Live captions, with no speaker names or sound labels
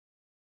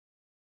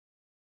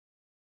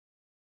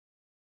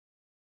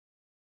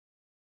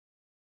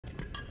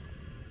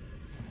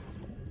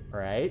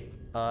Right.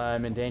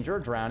 I'm in danger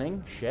of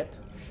drowning. Shit.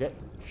 Shit.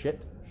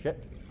 Shit.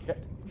 Shit.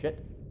 Shit.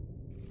 Shit.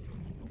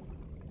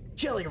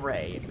 Jelly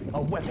Ray,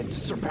 a weapon to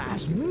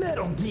surpass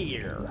Metal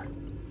Gear.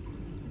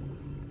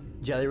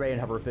 Jelly Ray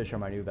and Hoverfish are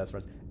my new best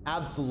friends.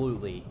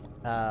 Absolutely.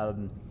 I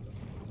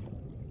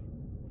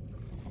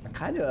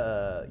kind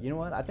of, you know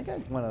what? I think I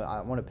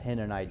want to pin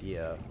an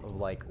idea of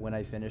like when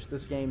I finish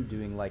this game,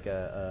 doing like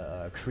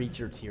a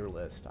creature tier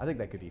list. I think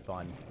that could be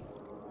fun.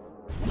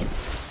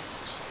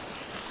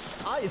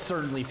 I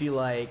certainly feel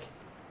like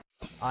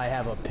I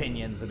have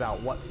opinions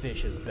about what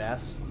fish is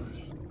best.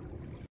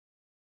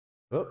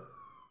 Oh.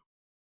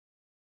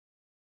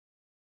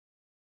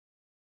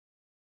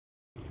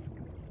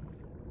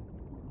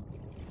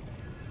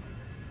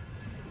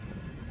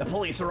 The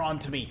police are on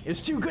to me.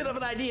 It's too good of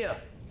an idea.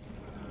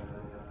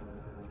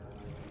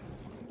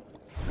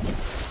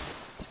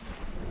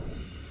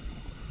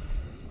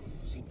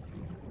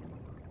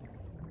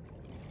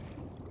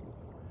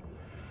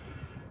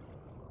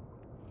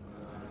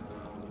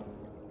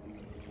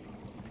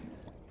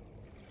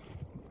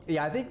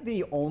 Yeah, I think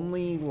the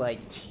only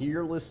like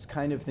tier list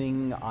kind of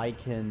thing I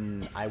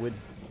would.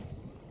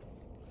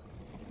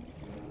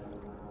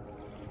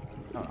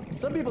 I don't know.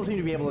 Some people seem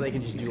to be able, they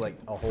can just do like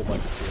a whole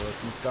bunch of tier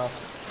lists and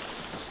stuff.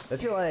 I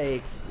feel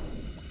like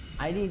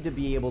I need to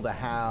be able to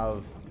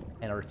have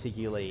and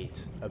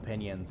articulate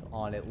opinions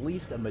on at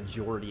least a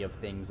majority of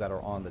things that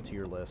are on the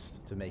tier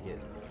list to make it,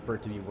 for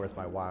it to be worth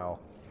my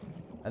while.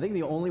 I think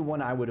the only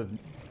one I would have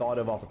thought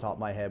of off the top of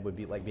my head would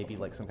be like maybe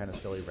like some kind of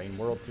silly Rain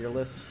World tier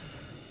list.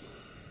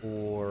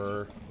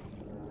 Or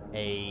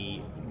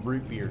a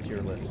root beer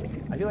tier list.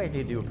 I feel like I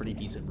could do a pretty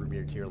decent root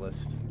beer tier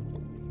list.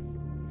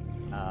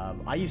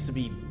 I used to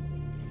be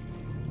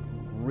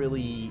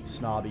really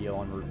snobby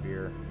on root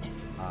beer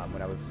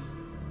when I was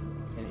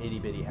an itty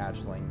bitty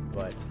hatchling,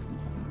 but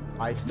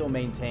I still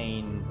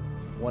maintain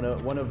one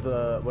of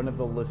the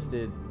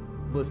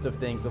list of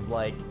things of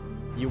like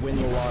you win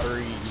the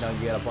lottery, you know, you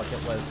get a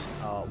bucket list.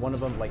 One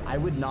of them, like I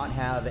would not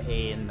have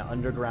an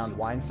underground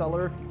wine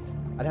cellar.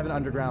 I'd have an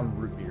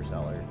underground root beer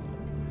cellar.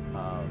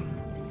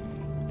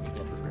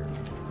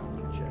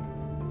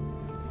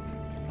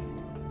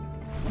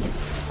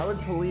 How would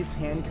police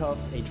handcuff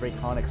a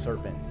draconic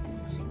serpent?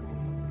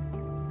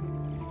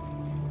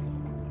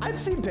 I've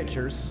seen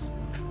pictures.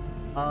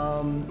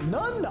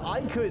 None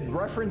I could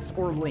reference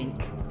or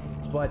link,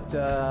 but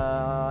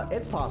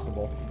it's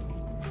possible.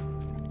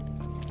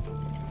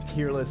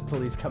 Tier list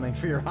police coming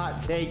for your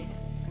hot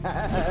takes.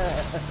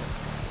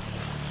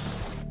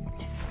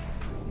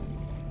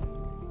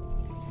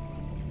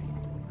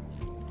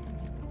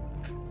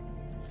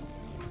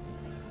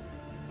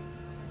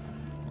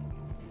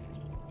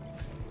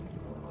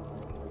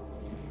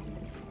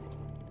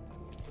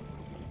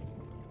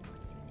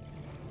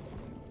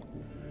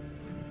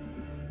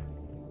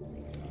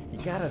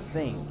 Gotta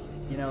think,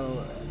 you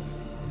know,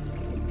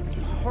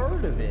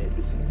 part of it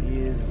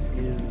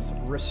is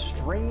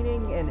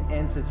restraining an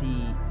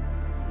entity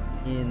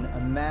in a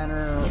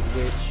manner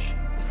which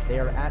they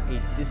are at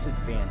a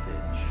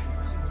disadvantage,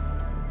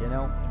 you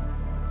know?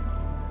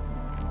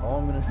 All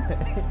I'm gonna say.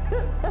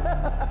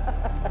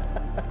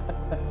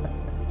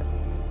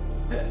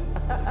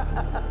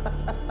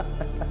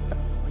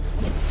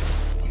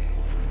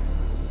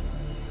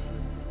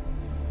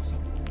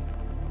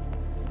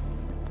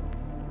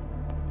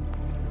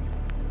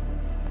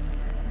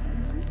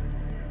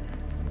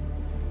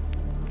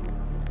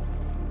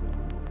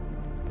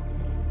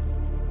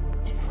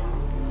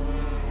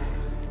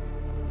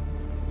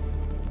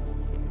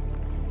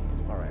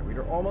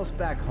 Almost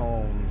back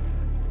home,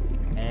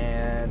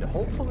 and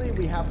hopefully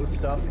we have the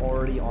stuff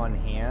already on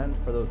hand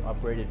for those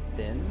upgraded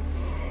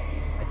fins.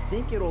 I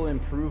think it'll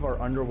improve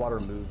our underwater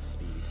move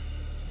speed.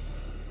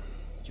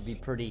 Should be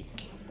pretty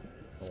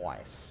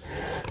nice.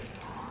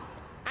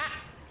 Ah!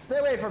 Stay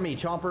away from me,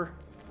 Chomper.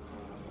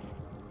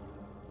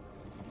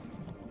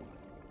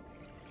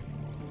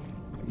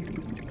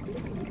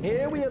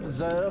 Here we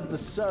observe the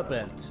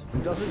Serpent, who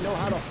doesn't know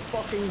how to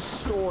fucking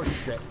store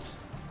shit.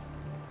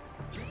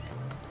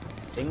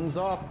 Things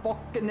are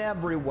fucking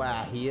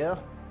everywhere here.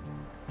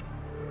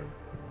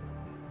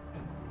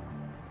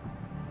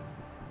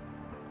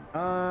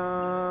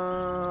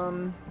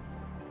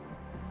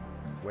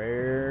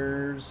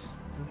 Where's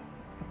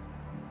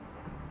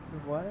the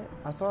what?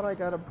 I thought I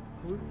got a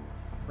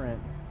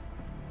blueprint.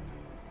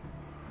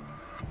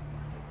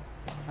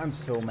 I'm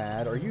so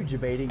mad. Are you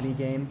debating me,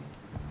 game?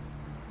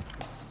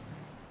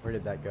 Where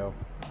did that go?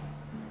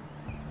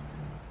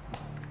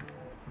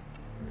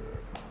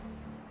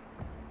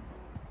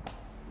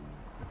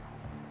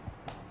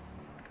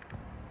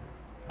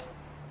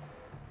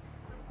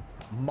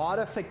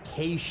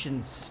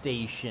 Modification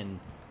station.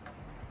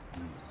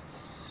 You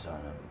son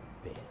of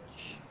a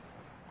bitch.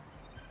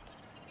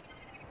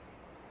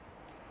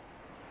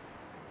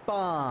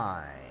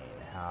 Fine.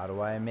 How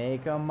do I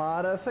make a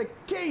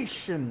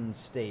modification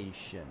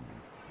station?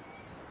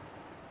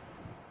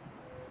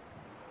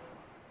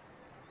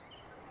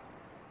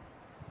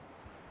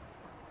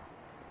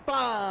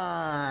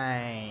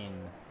 Fine.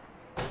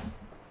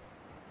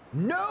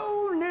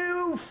 No new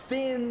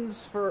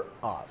for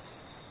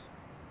us.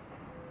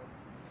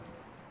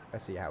 I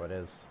see how it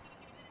is.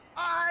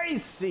 I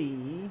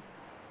see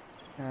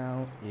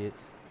how it...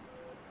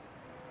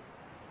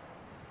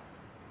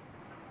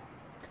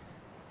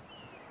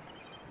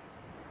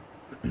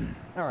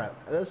 Alright,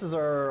 this is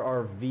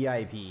our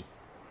VIP.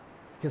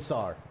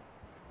 Kassar.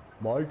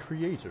 My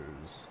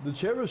creators, the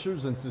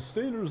cherishers and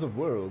sustainers of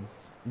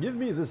worlds, give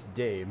me this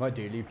day my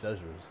daily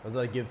pleasures, as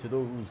I give to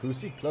those who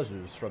seek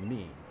pleasures from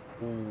me.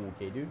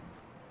 Okay, dude.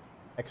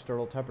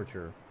 External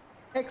temperature.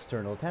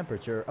 External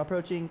temperature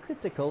approaching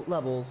critical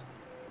levels.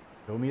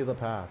 Show me the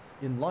path,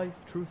 in life,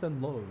 truth, and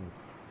love.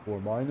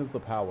 For mine is the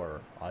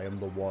power, I am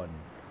the one.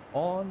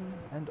 On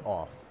and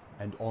off,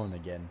 and on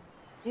again.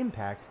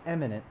 Impact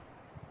imminent.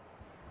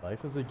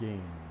 Life is a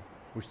game,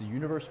 which the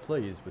universe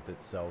plays with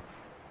itself.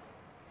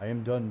 I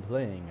am done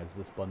playing as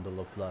this bundle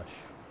of flesh.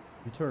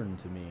 Return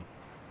to me.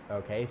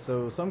 Okay,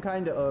 so some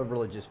kind of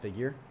religious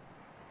figure.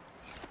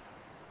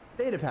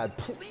 Datapad,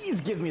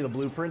 please give me the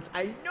blueprints.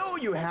 I know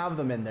you have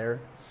them in there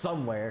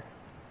somewhere.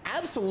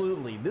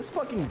 Absolutely, this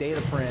fucking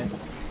data print.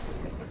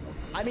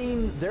 I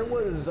mean, there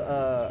was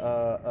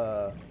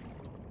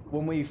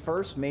when we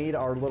first made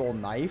our little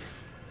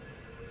knife,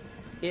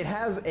 it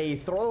has a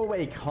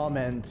throwaway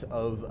comment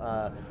of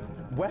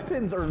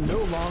weapons are no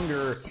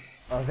longer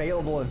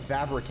available in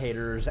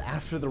fabricators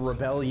after the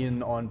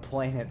rebellion on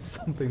planet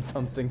something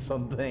something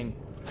something.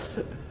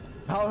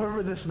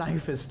 However, this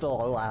knife is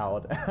still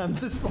allowed. I'm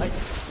just like,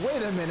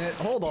 wait a minute,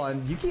 hold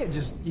on. You can't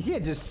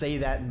just say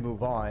that and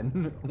move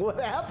on.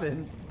 What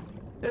happened?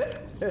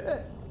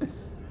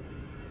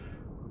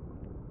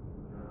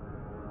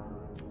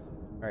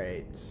 All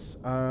right.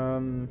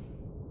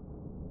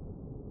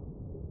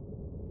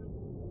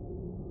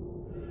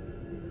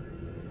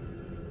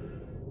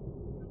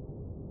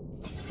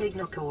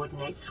 Signal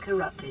coordinates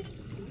corrupted.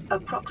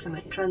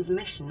 Approximate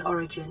transmission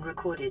origin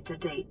recorded to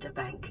data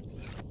bank.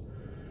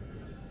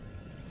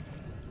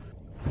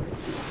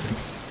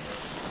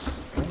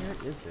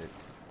 Where is it?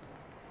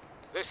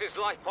 This is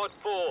Lifepod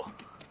 4.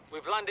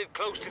 We've landed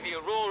close to the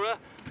Aurora.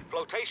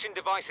 Flotation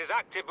device is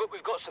active, but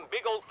we've got some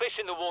big old fish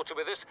in the water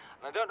with us,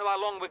 and I don't know how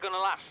long we're gonna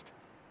last.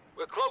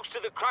 We're close to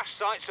the crash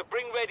site, so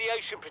bring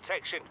radiation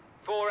protection.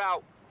 4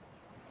 out.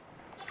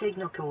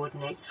 Signal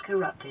coordinates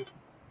corrupted.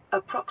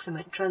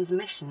 Approximate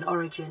transmission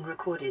origin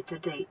recorded to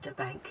data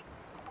bank.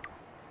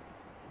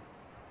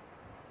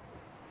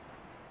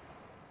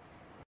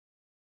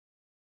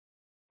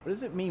 What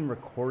does it mean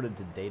recorded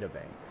to data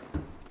bank?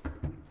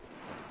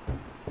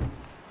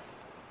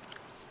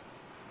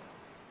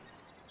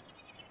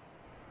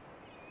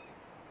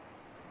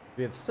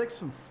 We have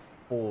 6 and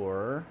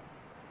 4.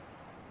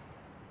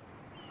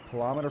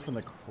 Kilometer from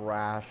the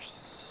crash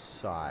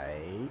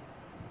site.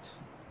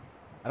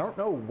 I don't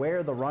know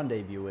where the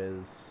rendezvous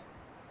is.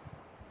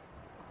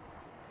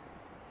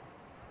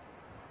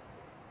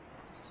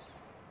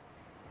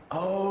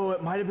 Oh,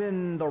 it might have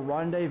been the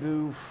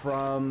rendezvous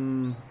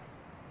from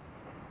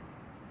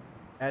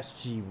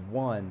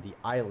SG-1, the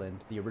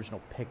island, the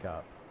original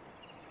pickup.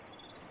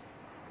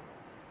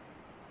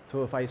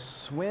 So if I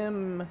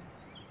swim,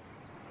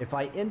 if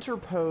I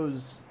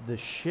interpose the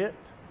ship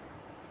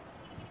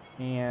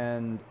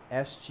and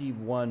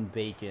SG-1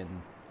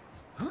 Bacon,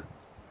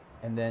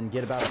 and then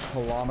get about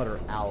 1 kilometer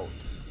out,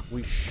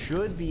 we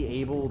should be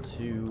able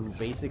to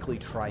basically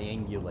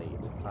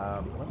triangulate.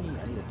 I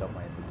need to dump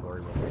my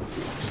inventory real quick.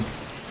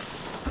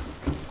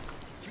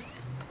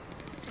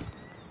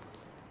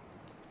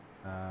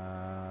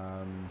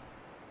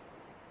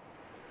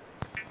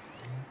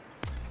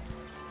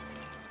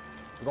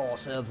 We got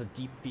ourselves a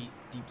deep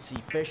sea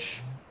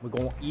fish. We're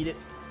gonna eat it.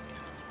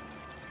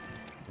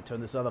 We turn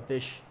this other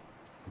fish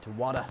into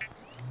water.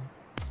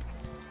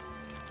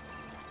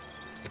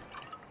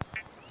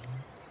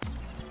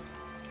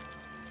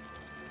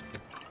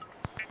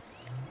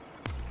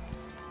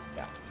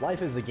 Yeah,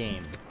 life is a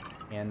game,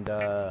 and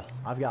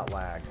I've got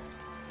lag.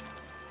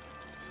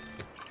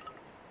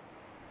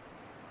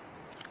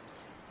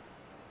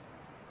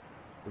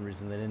 For the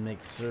reason they didn't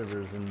make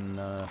servers in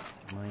my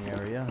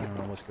area. I don't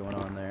know what's going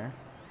on there.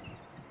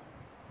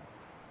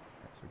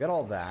 So we got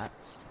all that.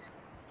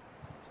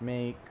 Let's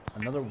make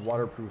another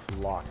waterproof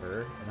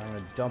locker, and I'm going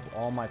to dump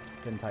all my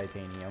fucking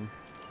titanium.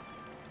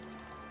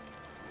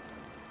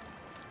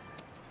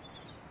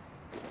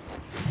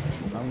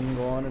 I'm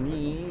gonna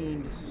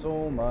need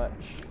so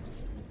much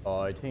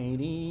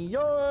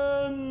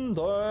titanium,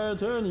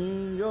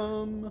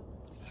 titanium.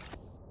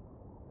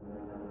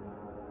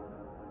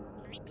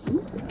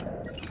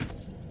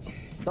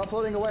 Stop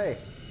floating away.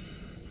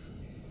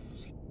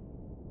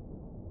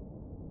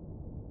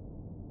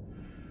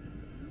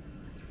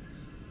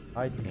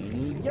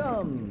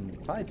 Titanium!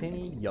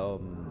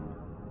 Titanium!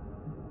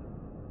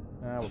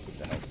 We'll keep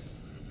the health.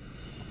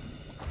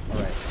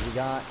 Alright, so we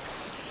got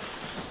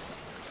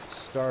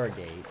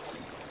Stargate.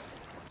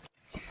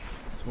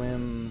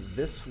 Swim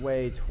this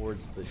way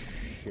towards the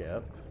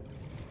ship.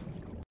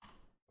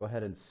 Go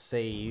ahead and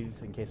save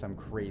in case I'm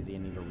crazy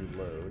and need to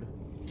reload.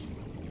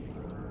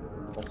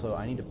 Also,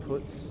 I need to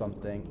put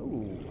something...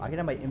 Ooh, I can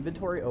have my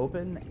inventory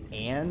open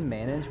and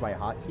manage my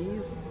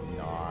hotkeys.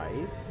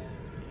 Nice.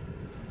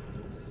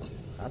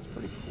 That's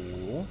pretty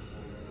cool.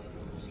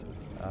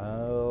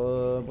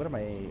 What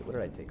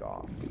did I take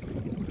off?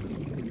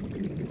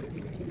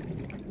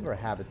 Or a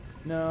habit...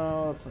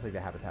 No, it's not like the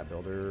habitat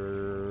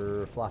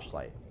builder.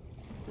 Flashlight.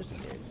 Just in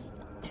case.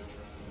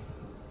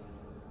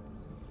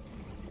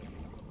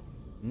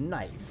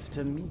 Knife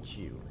to meet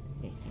you.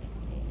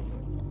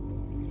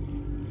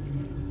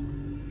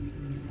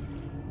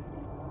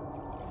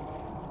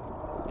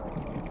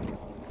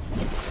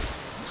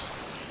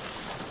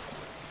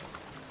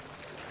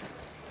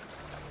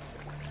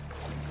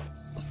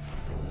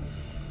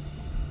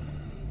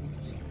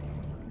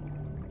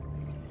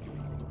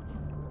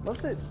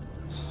 Unless it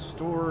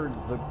stored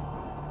the...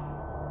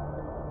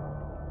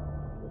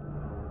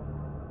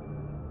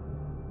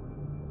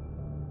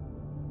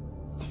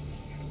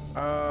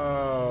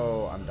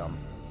 Oh, I'm dumb.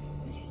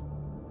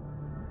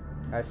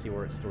 I see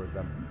where it stored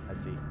them. I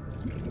see.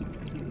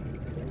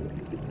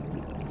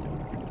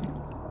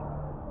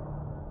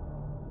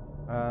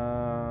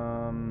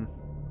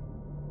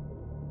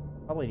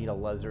 Probably need a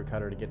laser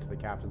cutter to get to the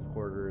captain's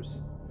quarters.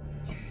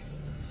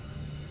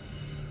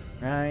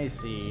 I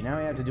see. Now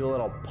we have to do a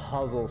little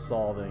puzzle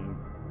solving.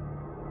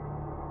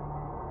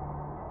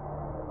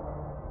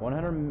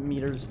 100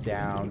 meters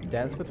down,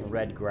 dense with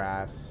red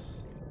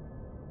grass.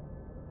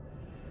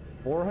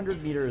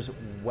 400 meters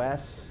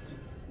west,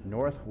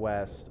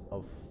 northwest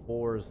of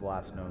 4's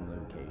last known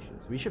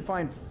locations. We should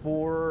find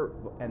 4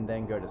 and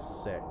then go to 6.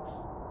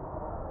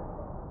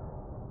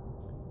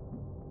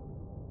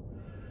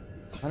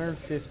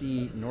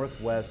 150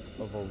 northwest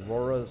of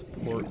Aurora's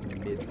port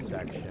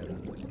midsection.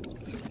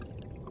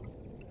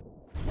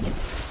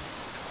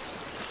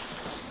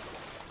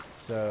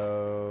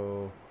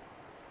 So,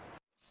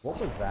 what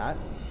was that?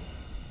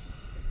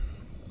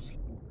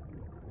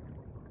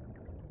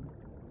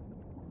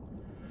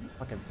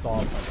 Fucking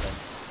saw something.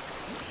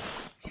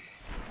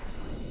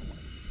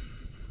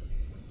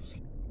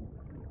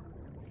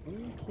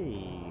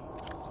 Okay.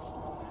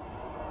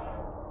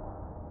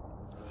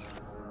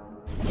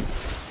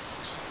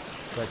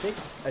 So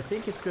I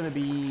think it's gonna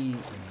be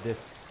this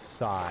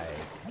side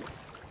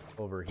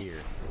over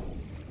here.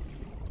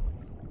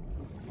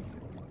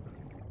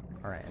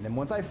 Alright, and then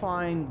once I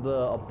find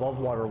the above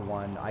water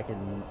one, I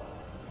can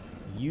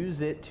use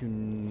it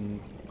to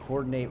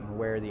coordinate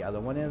where the other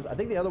one is. I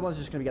think the other one's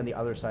just gonna be on the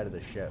other side of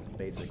the ship,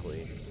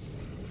 basically.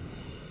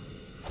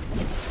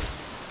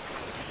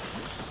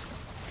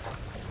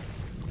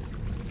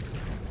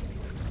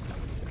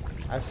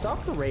 I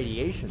stopped the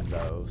radiation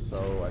though,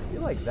 so I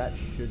feel like that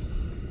should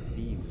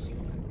be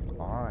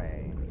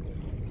fine.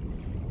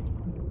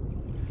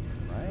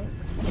 Right?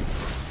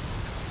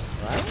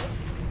 Right?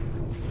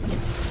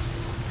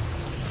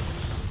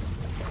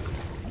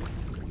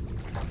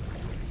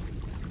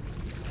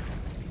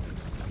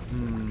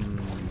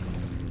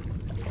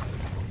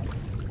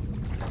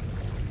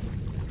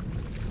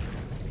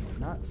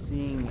 Not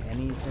seeing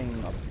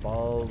anything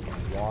above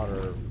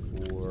water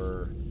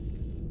for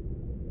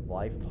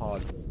life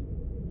pod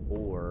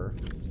 4.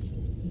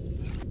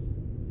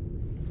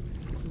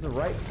 This is the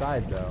right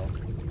side though.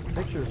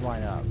 Pictures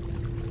line up.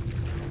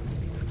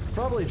 It's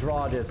probably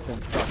draw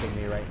distance fucking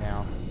me right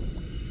now.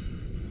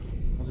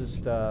 I'll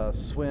just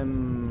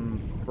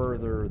swim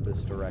further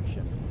this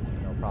direction.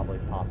 It'll probably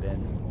pop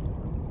in.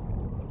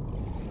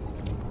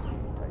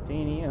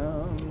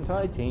 Titanium,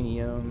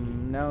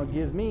 titanium, now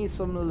give me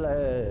some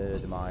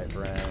lead, my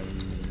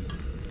friend.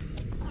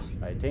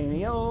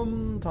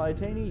 Titanium,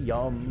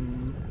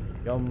 titanium,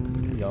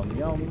 yum, yum,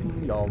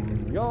 yum,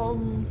 yum,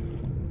 yum.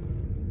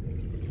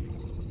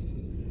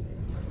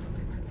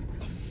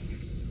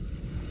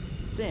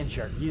 Sand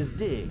shark, use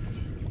dig.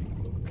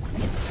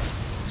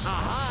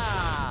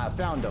 Aha!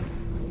 Found him.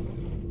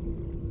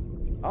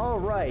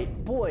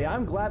 Alright, boy,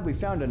 I'm glad we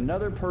found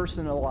another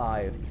person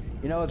alive.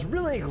 You know, it's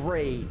really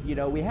great. You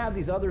know, we have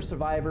these other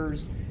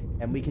survivors,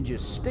 and we can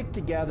just stick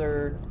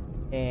together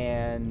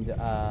and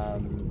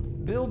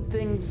build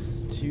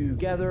things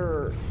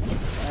together.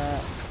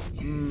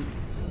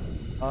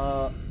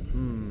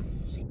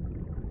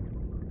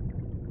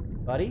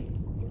 Buddy?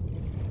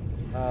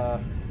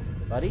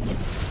 Buddy?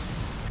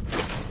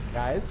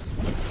 Guys?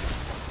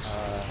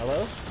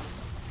 Hello?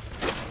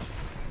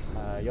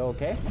 You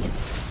okay?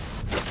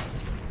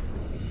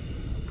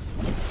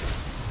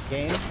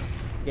 Game?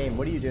 Game,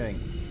 what are you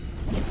doing?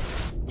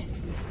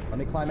 Let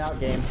me climb out,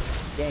 game.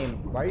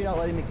 Game, why are you not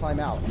letting me climb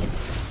out?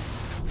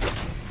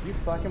 You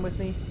fucking with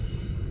me?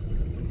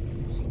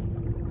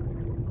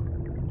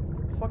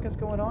 What the fuck is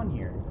going on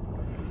here?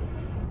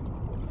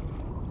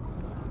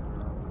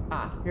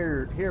 Ah,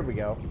 here we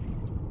go.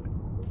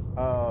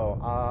 Oh,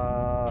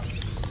 I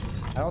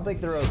don't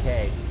think they're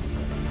okay.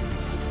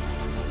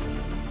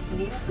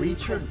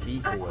 Creature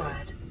decoy.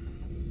 Acquired.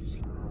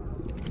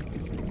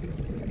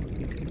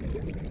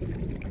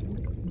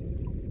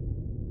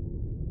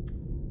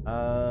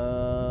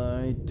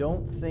 I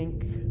don't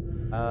think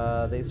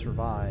they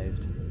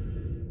survived.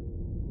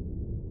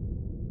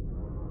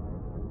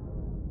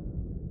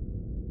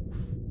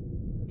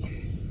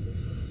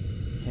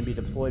 can be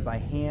deployed by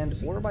hand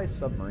or by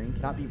submarine.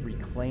 Cannot be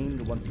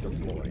reclaimed once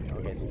deployed.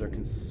 Okay, so they're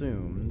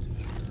consumed.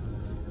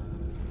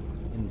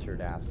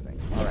 Interdasting.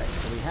 Alright,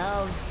 so we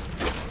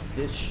have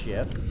this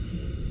ship.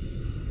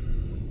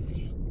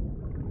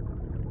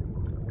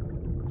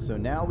 So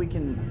now we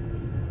can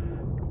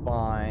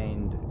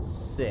find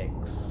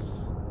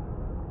 6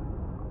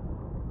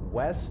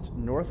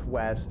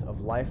 west-northwest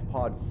of Life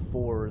Pod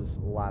 4's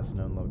last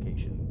known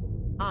location.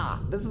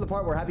 Ah, this is the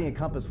part where having a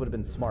compass would have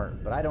been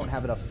smart, but I don't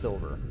have enough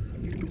silver.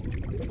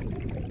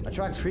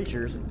 Attracts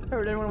creatures? I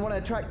heard anyone want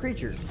to attract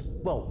creatures.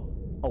 Well,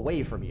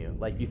 away from you.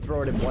 Like, you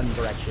throw it in one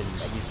direction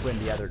and you swim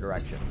the other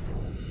direction.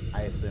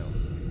 I assume.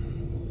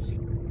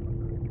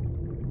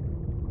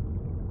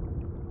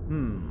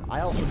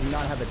 I also do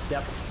not have a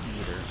depth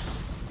meter.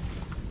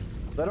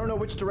 So I don't know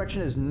which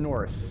direction is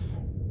north.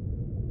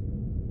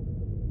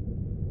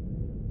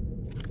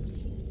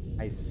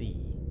 I see.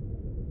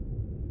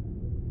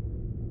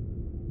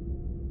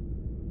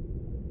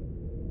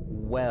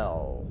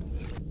 Well,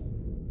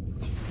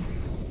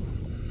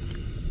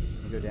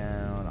 go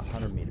down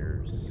 100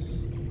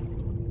 meters.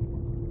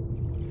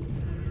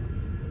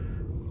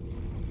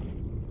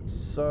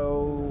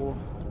 So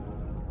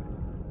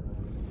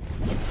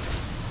I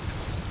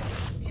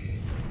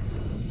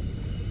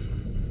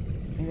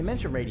mean, they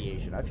mentioned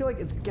radiation. I feel like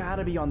it's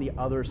gotta be on the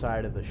other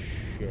side of the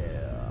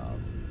ship.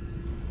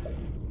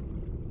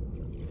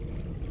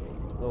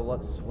 So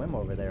let's swim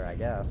over there, I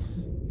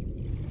guess.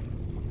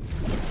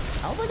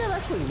 I don't think I've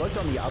actually looked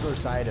on the other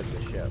side of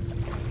the ship,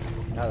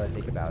 now that I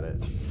think about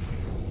it.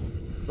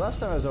 Last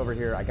time I was over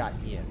here, I got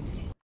in.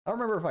 I don't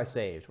remember if I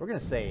saved. We're gonna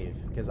save,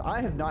 because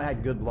I have not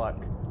had good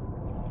luck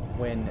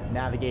when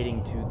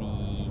navigating to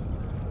the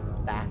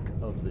back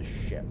of the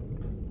ship.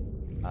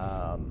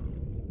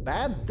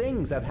 Bad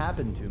things have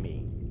happened to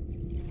me.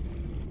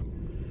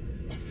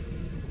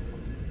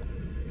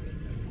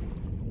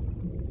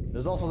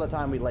 There's also that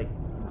time we, like,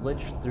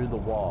 glitched through the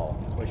wall,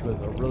 which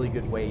was a really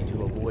good way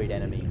to avoid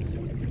enemies.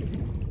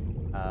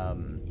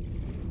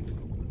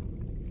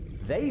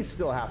 They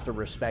still have to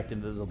respect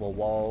invisible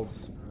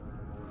walls.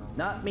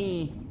 Not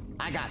me.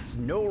 I got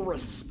no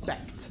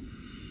respect.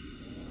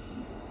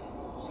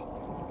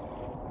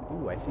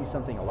 Ooh, I see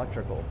something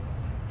electrical.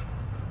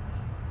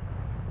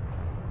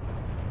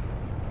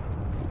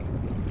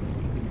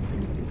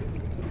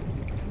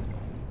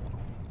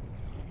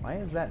 Why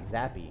is that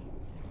zappy?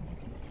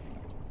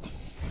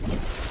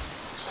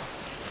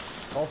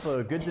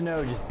 Also, good to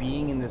know just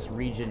being in this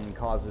region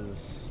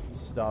causes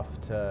stuff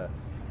to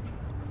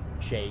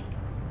shake.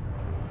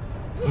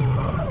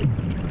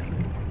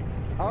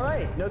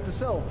 Alright, note to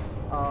self.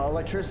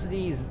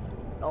 Electricity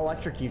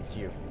electrocutes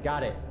you.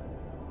 Got it.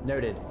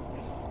 Noted.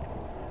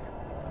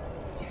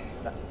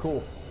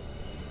 Cool.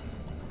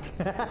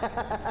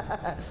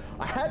 I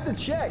had to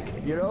check,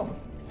 you know?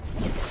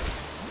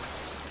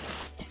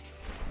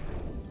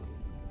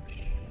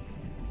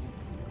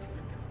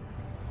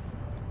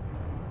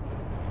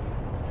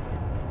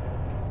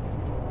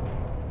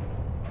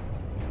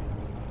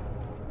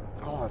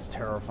 Oh, that's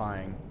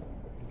terrifying.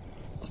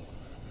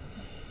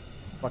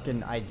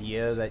 Fucking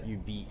idea that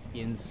you'd be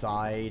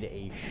inside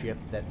a ship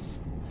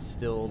that's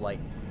still, like,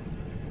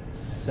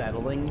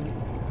 settling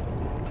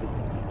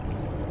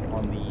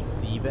on the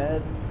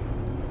seabed.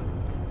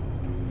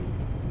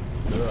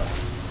 Ugh.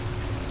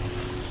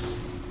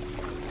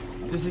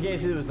 Just in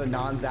case it was the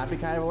non-zappy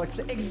kind of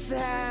electricity.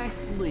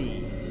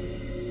 Exactly!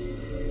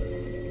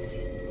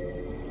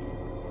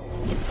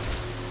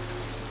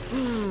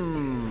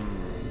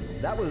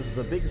 That was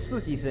the big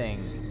spooky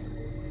thing.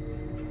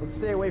 Let's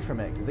stay away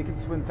from it, because it can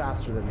swim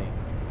faster than me.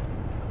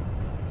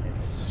 It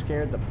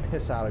scared the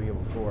piss out of you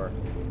before.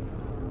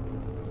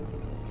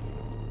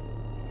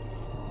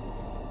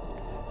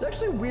 It's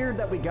actually weird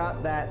that we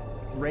got that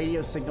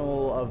radio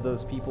signal of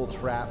those people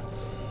trapped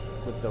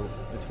with the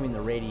between the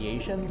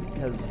radiation,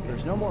 because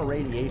there's no more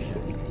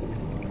radiation.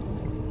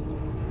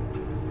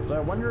 So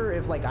I wonder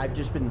if, like, I've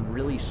just been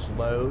really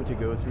slow to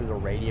go through the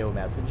radio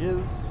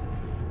messages,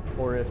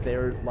 or if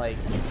they're, like,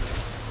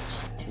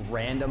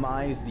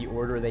 randomize the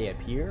order they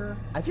appear.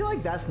 I feel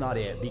like that's not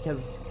it,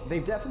 because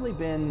they've definitely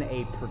been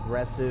a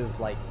progressive,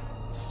 like,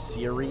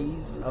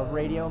 series of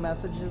radio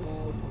messages.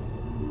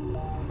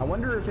 I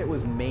wonder if it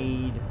was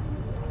made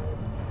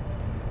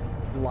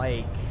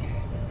like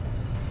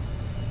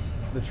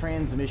the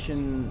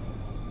transmission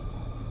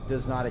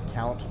does not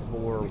account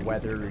for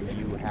whether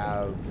you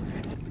have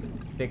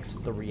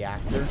fixed the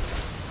reactor,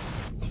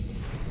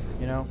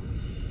 you know?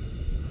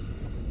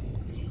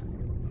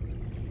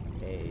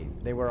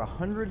 They were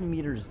 100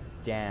 meters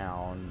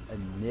down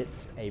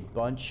amidst a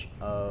bunch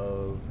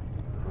of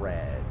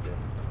red.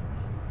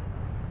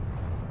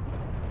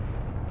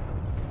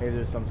 Maybe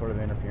there's some sort of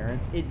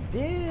interference. It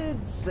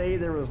did say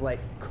there was, like,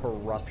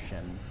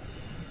 corruption.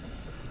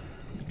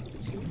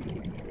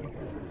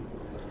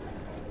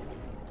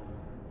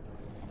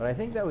 But I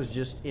think that was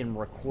just in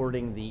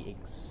recording the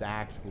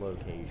exact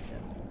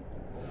location.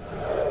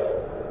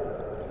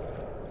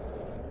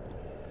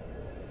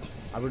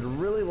 I would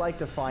really like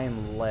to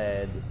find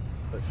lead,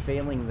 but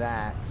failing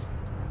that,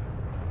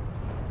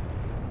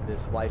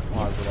 this life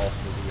pod would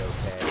also be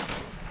okay.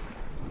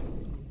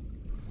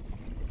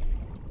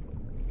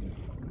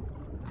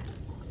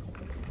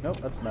 Nope,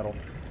 that's metal.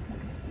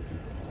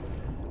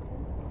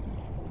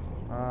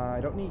 I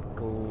don't need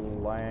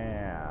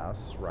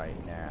glass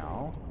right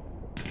now.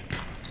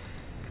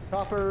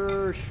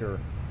 Copper, sure.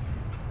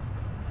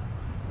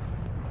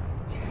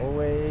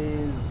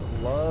 Always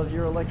love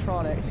your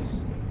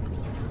electronics.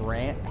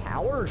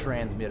 Power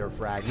transmitter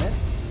fragment.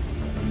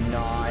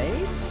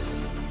 Nice.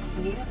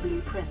 New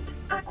blueprint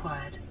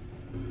acquired.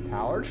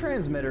 Power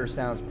transmitter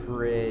sounds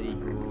pretty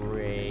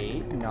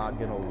great, not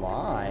gonna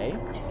lie.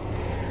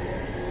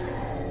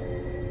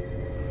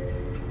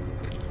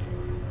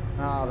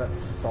 Oh, that's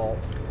salt.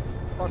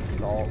 Fuck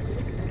salt.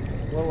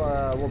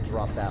 We'll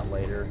drop that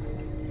later.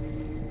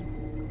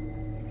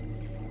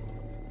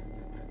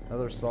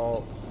 Another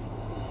salt.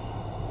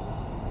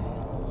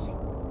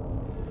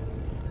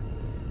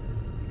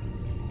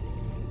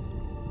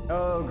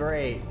 Oh,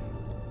 great.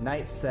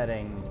 Night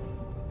setting.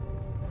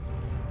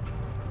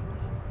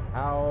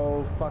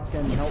 How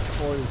fucking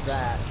helpful is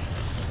that?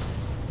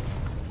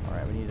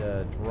 Alright, we need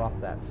to drop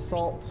that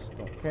salt.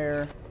 Don't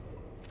care.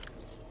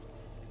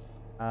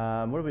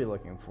 What are we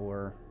looking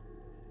for?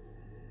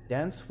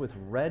 Dense with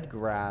red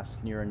grass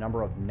near a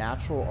number of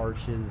natural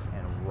arches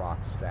and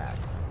rock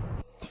stacks.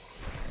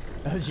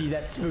 Oh gee,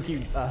 that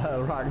spooky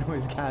rock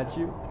noise got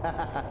you.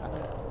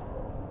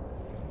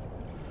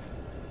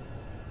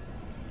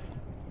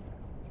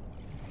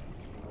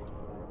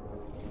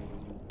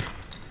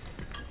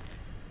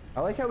 I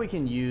like how we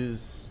can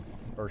use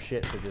our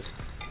shit to just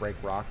break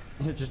rock.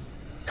 Just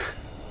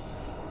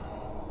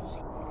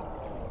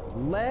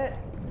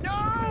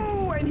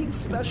no! I need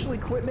special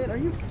equipment. Are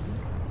you?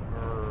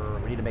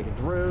 We need to make a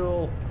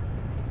drill.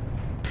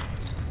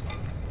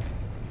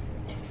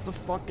 It's a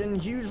fucking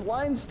huge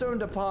limestone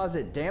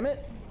deposit. Damn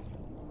it!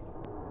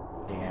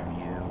 Damn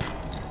you!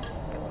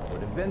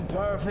 Would have been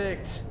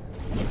perfect.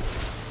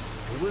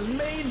 It was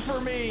made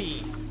for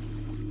me.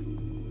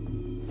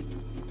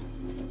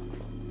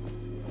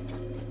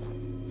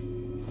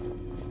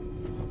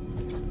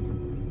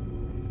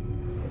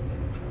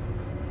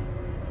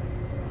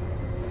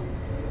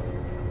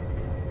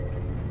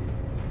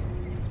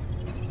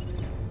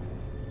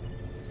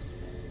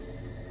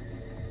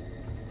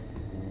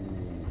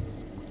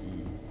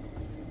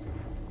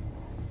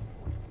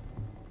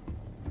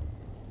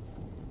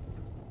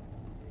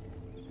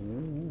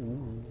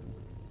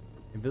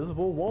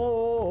 Invisible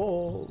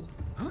wall.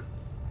 Huh?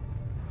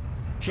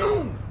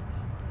 Shit.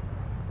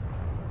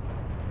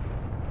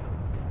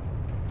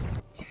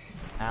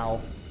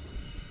 Ow.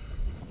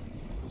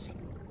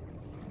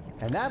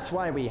 And that's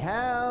why we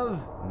have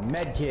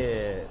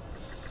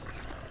medkits.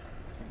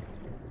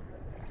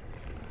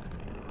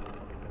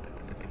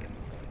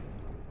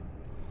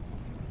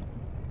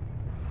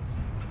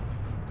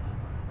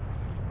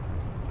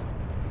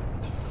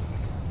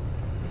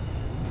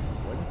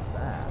 What is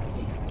that?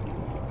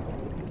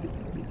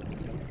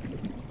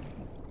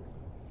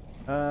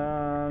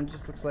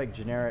 Just looks like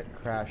generic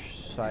crash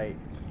site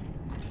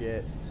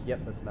shit.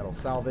 Yep, that's metal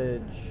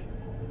salvage.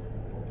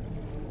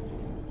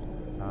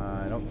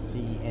 I don't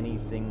see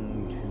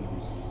anything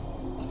to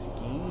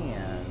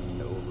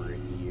scan over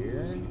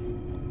here.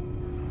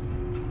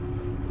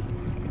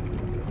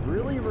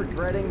 Really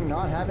regretting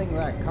not having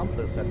that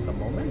compass at the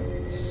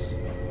moment.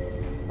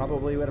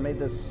 Probably would have made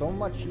this so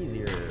much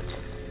easier.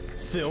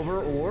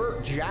 Silver ore,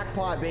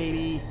 jackpot,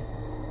 baby.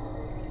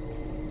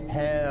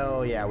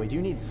 Hell yeah, we do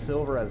need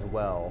silver as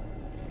well.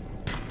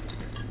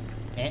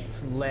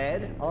 It's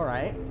lead.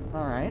 Alright,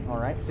 alright,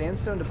 alright.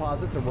 Sandstone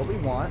deposits are what we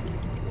want.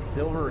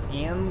 Silver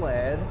and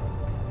lead.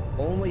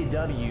 Only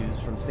W's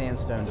from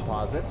sandstone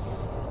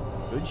deposits.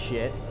 Good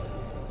shit.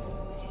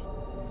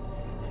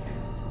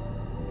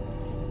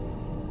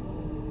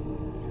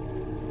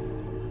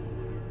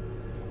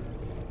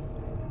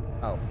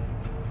 Oh.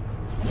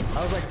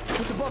 I was like,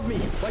 what's above me?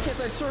 Why can't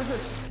I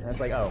surface? And it's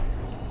like, oh,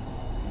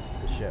 it's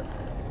the ship.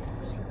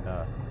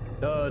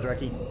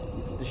 Dreki.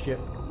 It's the ship.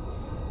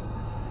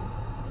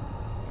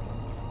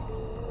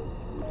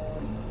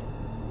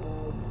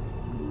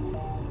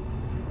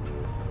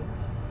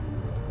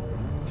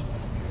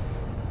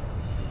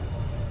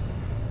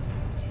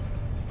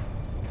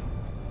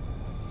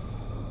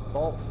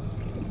 Vault.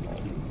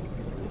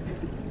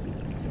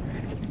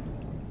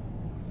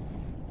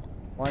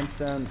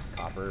 Limestone, it's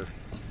copper.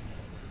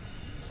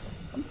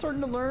 I'm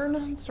starting to learn.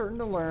 I'm starting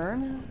to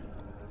learn.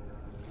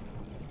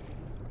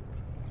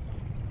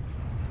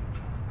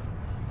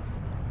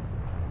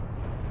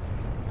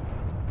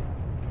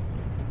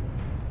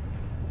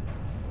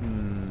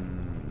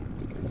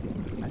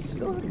 I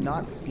still have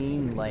not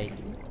seen, like,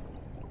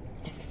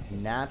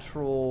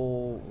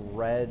 natural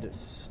red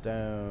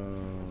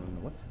stone.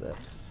 What's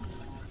this?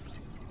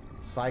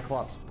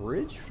 Cyclops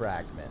bridge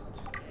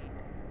fragment.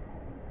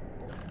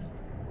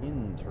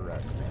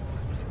 Interesting.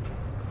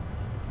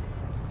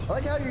 I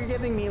like how you're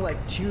giving me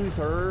like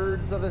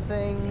 2/3 of a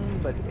thing,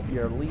 but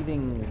you're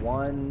leaving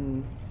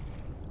one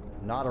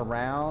not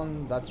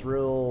around. That's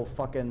real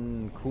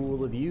fucking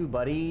cool of you,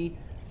 buddy.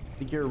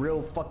 Think you're a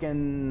real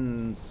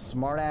fucking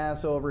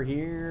smartass over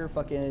here,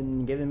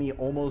 fucking giving me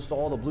almost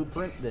all the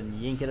blueprint, then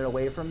yanking it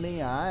away from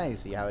me? I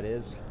see how it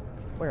is.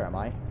 Where am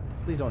I?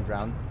 Please don't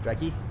drown.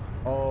 Dreki?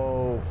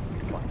 Oh,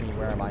 fuck me.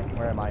 Where am I?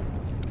 Where am I?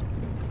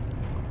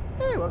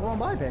 Hey, welcome on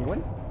by,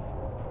 penguin.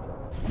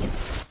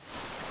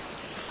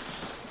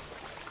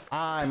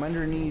 I'm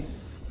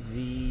underneath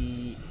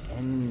the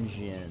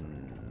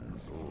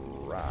engines.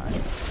 Right.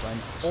 So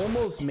I'm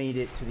almost made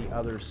it to the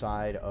other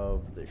side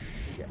of the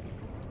ship.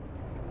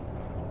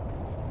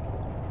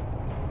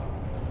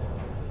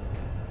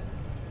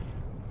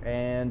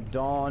 And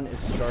dawn is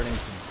starting to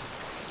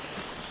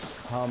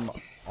come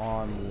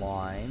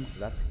online, so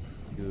that's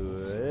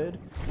good.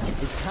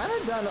 We've kind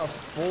of done a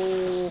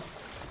full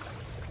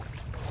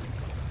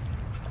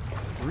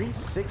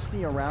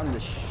 360 around the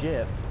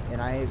ship, and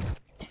I've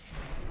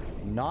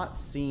not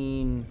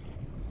seen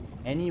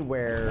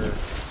anywhere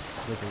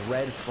with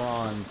red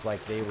fronds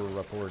like they were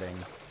reporting.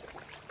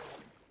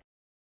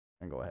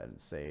 And go ahead and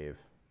save.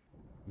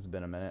 It's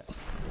been a minute.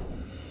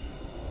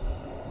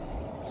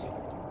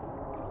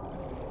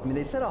 I mean,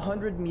 they said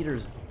 100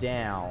 meters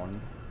down,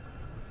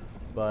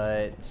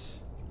 but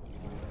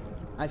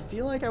I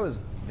feel like I was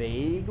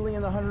vaguely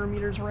in the 100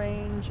 meters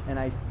range, and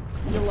I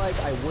feel like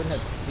I would have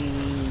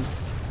seen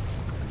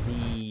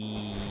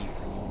the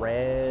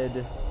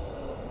red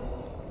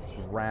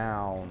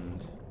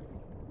ground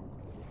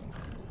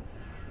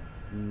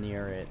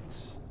near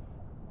it.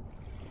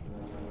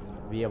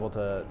 Be able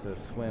to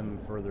swim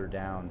further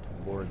down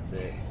towards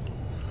it.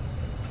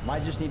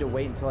 Might just need to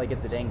wait until I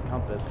get the dang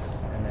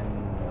compass and then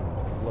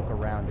look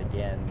around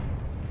again.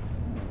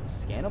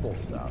 Scannable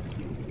stuff.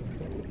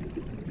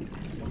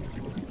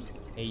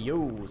 Hey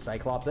yo,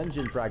 Cyclops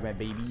engine fragment,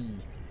 baby.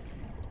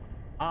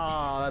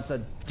 Ah, that's a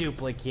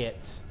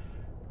duplicate.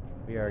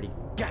 We already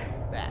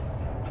got that.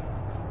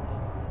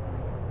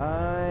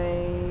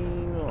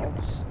 I'll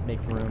just make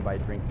room by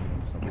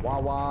drinking some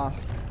Wawa.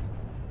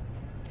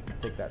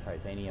 Take that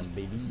titanium,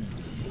 baby.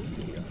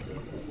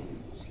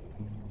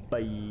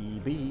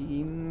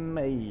 Baby,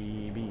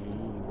 maybe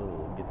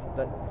we'll get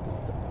that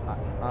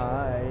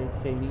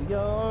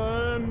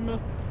titanium.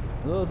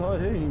 The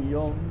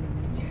titanium.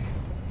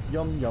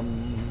 Yum, yum,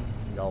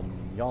 yum,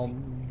 yum.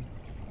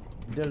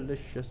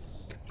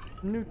 Delicious,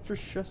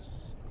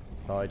 nutritious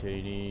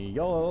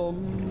titanium.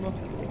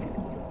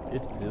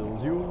 It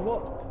fills you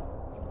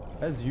up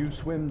as you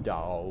swim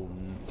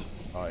down.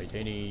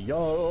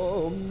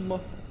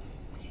 Titanium.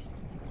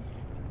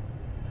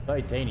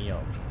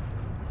 Titanium.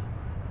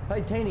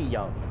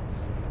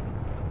 Titaniums.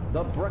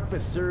 The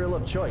breakfast cereal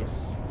of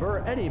choice for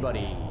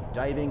anybody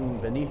diving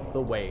beneath the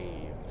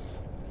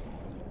waves.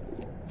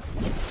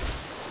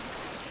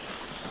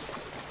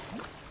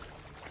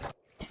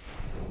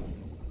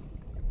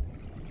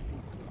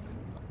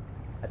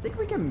 I think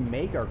we can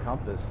make our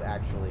compass,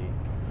 actually.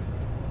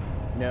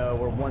 No,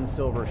 we're 1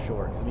 silver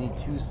short, because we need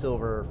 2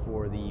 silver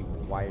for the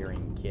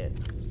wiring kit.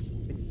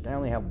 I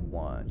only have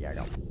 1. Yeah, I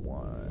got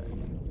 1.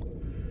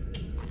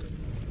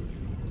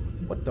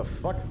 What the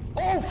fuck?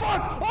 Oh,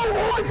 fuck! Oh,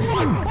 holy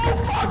fuck! Oh,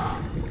 fuck!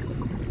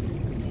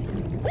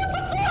 What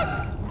the fuck?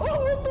 Oh,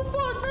 what the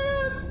fuck,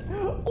 man?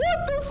 What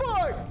the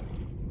fuck?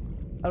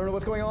 I don't know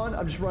what's going on.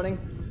 I'm just running.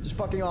 Just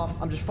fucking off.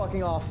 I'm just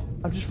fucking off.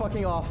 I'm just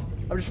fucking off.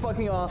 I'm just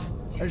fucking off.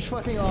 I'm just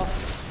fucking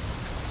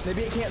off.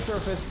 Maybe it can't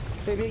surface.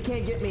 Maybe it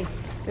can't get me.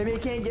 Maybe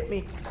it can't get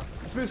me.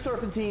 Smooth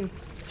serpentine.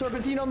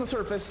 Serpentine on the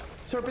surface.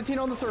 Serpentine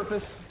on the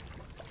surface.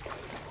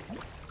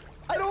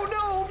 I don't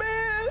know, man.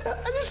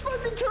 I just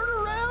fucking turn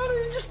around and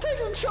it just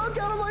takes a chunk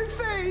out of my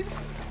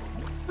face.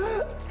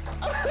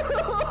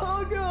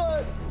 Oh,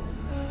 God.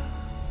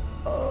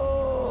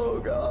 Oh,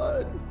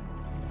 God.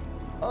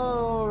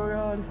 Oh,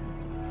 God.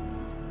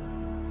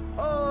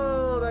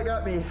 Oh, that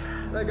got me.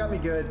 That got me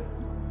good.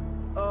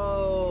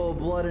 Oh,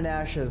 blood and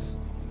ashes.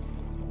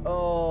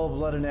 Oh,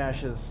 blood and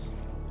ashes.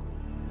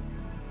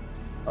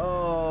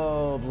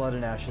 Oh, blood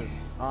and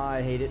ashes.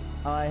 I hate it.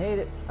 I hate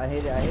it. I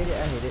hate it. I hate it.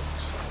 I hate it.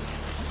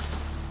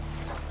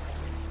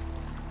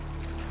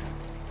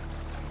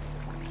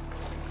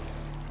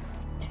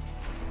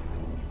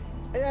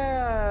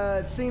 Yeah,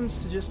 it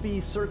seems to just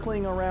be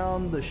circling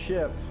around the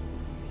ship.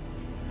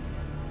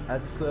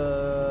 That's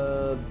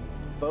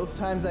both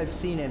times I've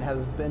seen it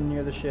has been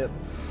near the ship.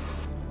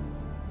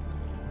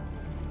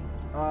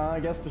 I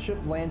guess the ship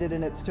landed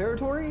in its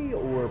territory,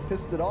 or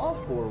pissed it off,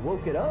 or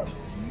woke it up.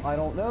 I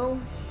don't know.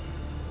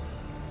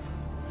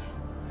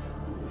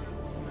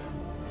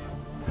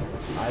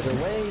 Either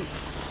way,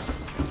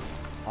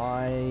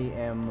 I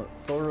am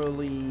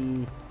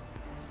thoroughly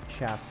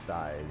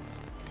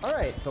chastised.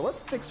 Alright, so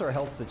let's fix our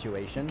health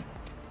situation.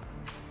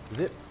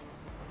 Because it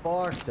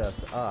fucked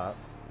us up.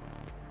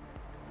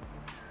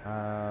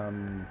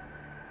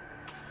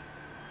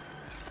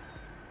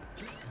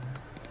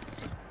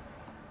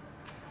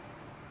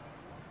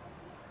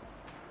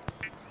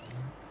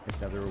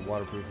 Another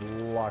waterproof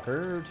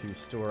locker to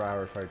store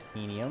our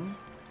titanium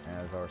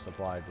as our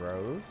supply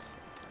grows.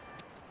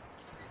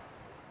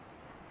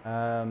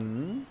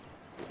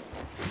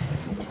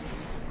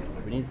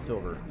 We need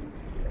silver.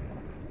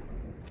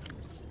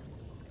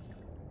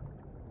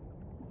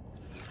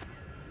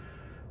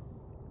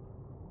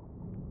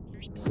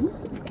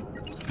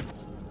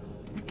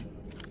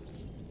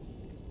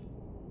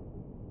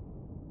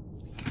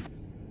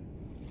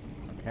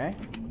 Okay.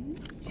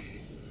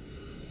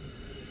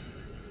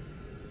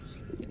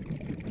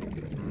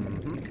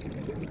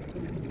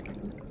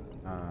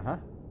 Uh-huh.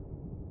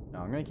 No,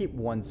 I'm gonna keep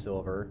 1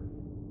 silver.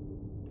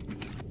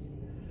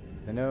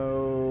 I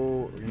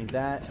know we need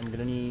that. I'm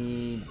gonna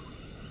need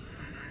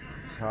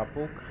a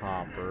couple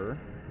copper.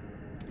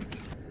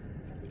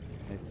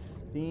 I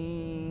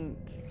think...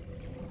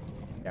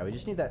 Yeah, we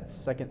just need that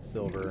 2nd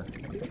silver.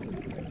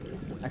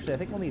 Actually, I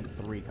think we'll need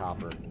 3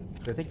 copper.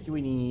 So I think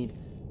we need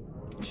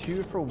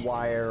 2 for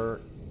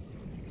wire.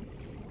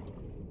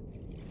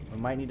 We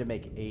might need to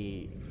make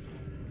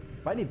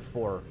might need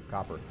 4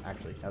 copper,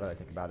 actually, now that I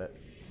think about it.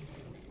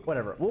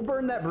 Whatever. We'll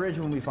burn that bridge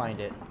when we find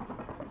it.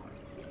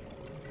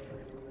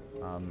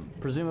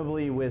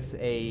 Presumably with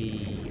a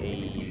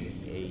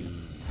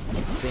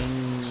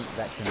thing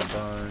that can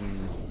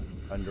burn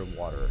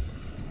underwater.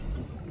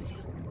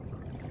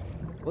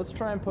 Let's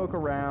try and poke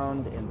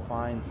around and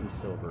find some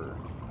silver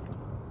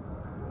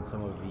in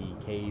some of the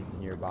caves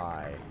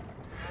nearby.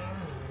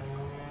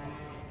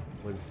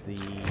 Was the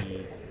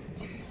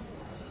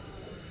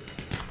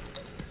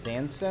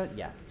sandstone?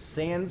 Yeah,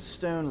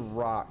 sandstone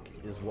rock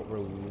is what we're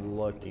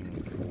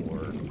looking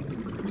for.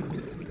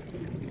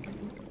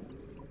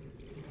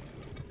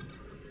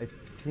 I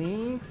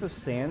think the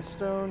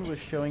sandstone was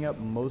showing up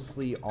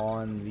mostly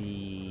on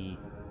the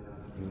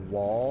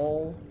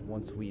wall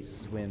once we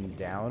swim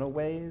down a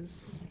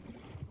ways.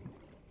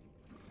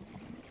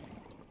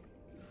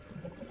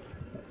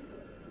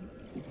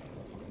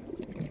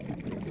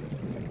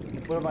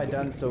 What have I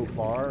done so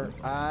far?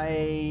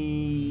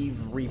 I've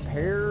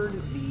repaired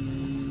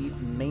the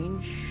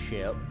main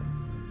ship.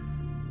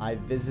 I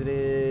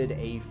visited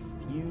a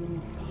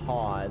few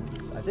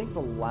pods. I think the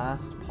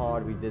last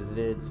pod we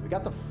visited, so we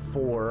got to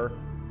 4,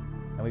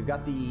 and we've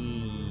got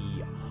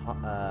the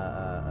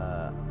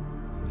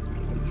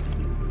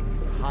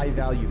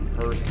high-value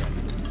person.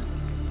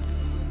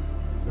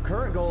 The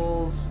current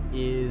goals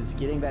is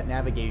getting that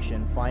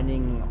navigation,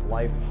 finding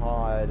life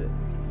pod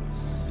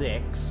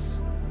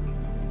 6,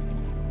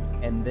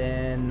 and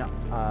then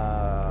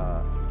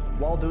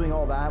while doing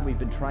all that, we've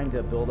been trying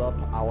to build up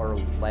our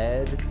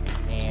lead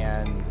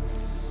and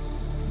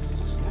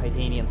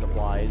titanium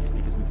supplies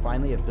because we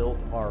finally have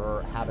built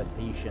our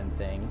habitation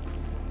thing.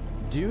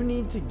 Do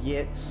need to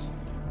get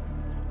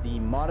the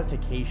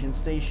modification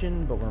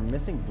station, but we're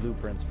missing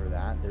blueprints for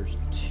that. There's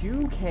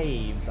 2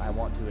 caves I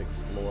want to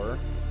explore,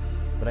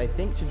 but I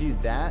think to do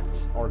that,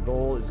 our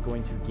goal is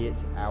going to get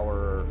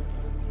our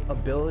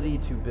ability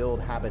to build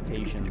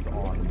habitations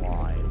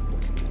online.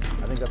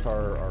 I think that's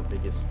our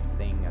biggest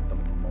thing at the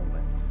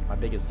moment. My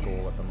biggest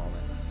goal at the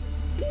moment.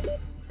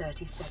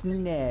 30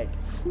 seconds.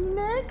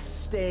 Snack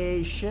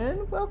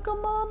station,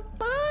 welcome on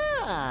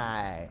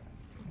by.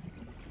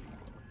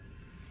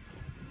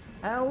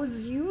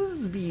 How's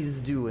yous bees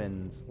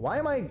doings? Why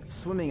am I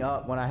swimming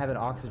up when I have an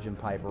oxygen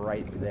pipe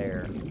right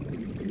there?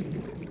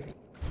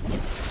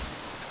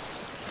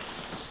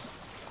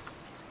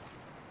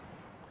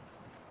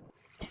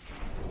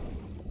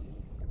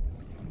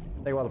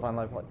 Take a while to find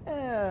life.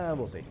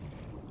 We'll see.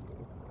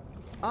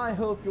 I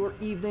hope your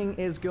evening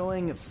is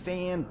going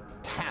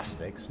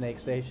fantastic, Snake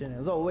Station.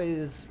 As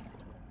always,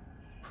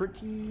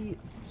 pretty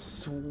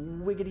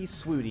swiggity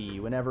swooty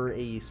whenever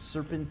a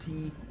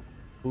serpenty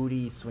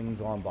booty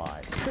swings on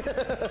by.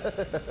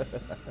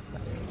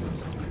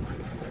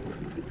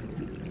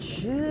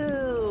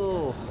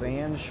 Chill,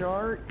 sand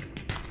shark.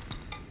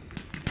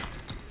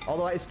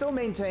 Although I still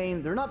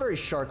maintain they're not very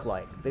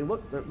shark-like. They're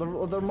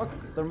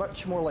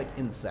much more like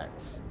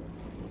insects,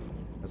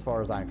 as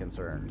far as I'm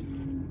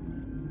concerned.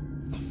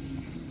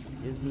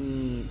 Give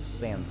me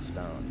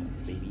sandstone,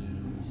 baby.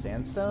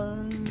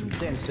 Sandstone?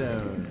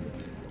 Sandstone.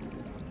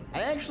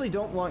 I actually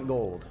don't want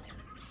gold.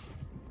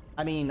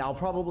 I mean, I'll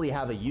probably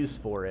have a use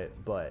for it,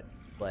 but,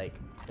 like,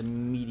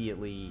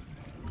 immediately,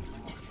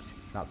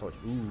 not so much.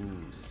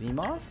 Ooh, sea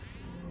moth?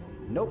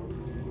 Nope.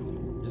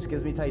 Just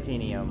gives me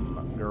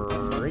titanium.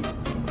 Great.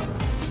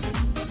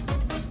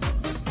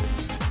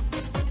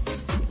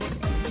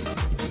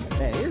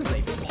 Man, it is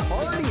a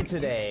party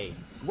today.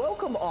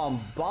 Welcome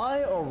on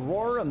by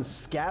Aurorum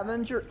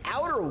Scavenger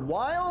Outer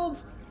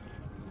Wilds.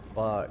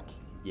 Fuck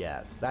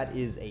yes, that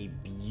is a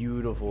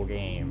beautiful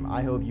game.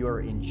 I hope you are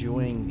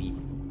enjoying the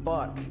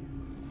fuck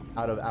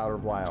out of Outer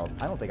Wilds.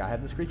 I don't think I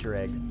have this creature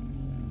egg.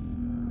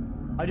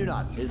 I do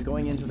not. It is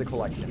going into the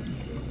collection.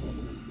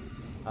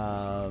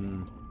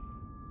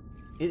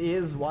 It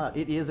is wild.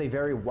 It is a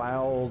very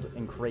wild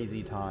and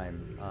crazy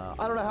time.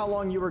 I don't know how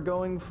long you were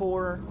going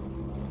for,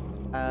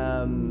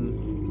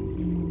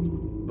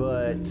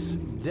 but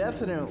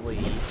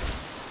definitely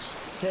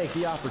take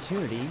the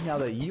opportunity now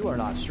that you are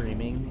not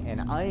streaming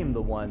and I am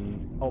the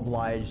one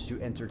obliged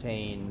to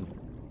entertain,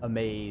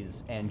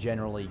 amaze, and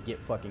generally get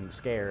fucking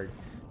scared.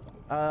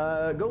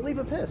 Go leave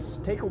a piss.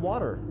 Take a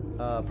water.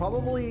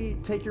 Probably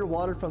take your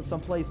water from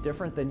someplace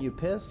different than you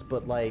piss,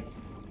 but like,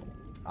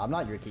 I'm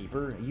not your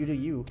keeper. You do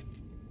you.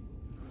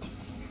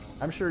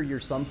 I'm sure you're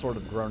some sort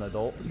of grown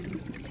adult.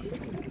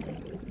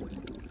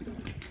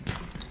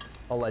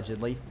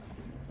 Allegedly.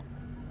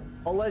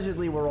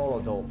 Allegedly, we're all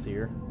adults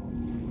here.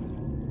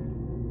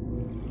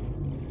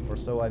 Or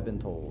so I've been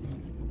told.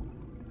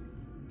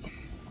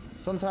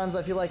 Sometimes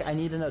I feel like I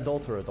need an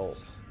adulter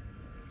adult.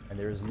 And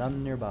there's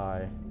none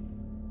nearby.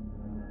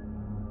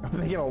 I'm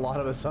making a lot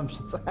of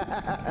assumptions.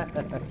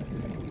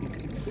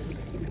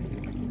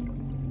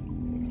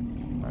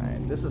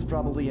 Alright, this is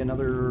probably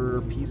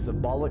another piece of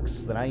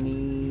bollocks that I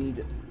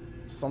need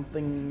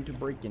something to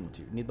break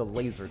into. Need the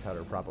laser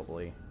cutter,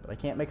 probably. But I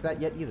can't make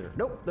that yet either.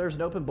 Nope, there's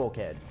an open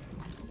bulkhead.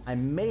 I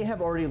may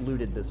have already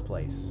looted this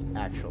place,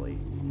 actually.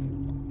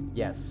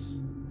 Yes.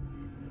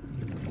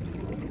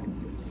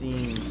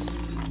 Seeing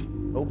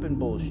open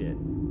bullshit.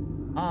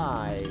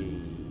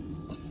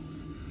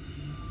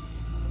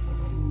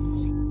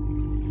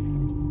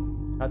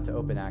 Cut to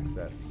open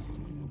access.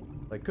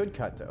 I could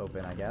cut to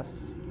open, I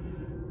guess.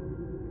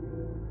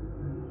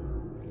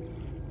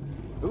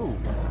 Ooh,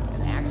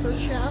 an access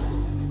shaft?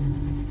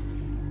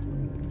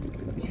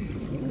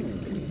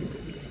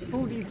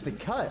 Who needs to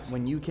cut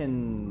when you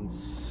can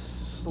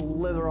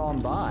slither on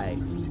by?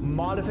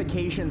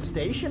 Modification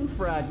station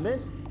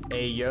fragment.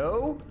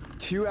 Ayo.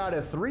 2 out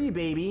of 3,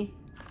 baby.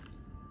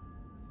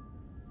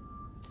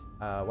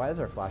 Why is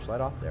our flashlight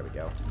off? There we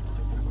go.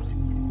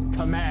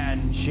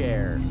 Command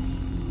chair.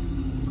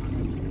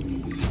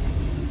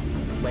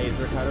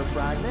 Laser cutter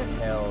fragment.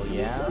 Hell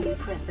yeah.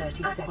 Blueprint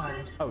 30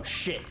 seconds. Oh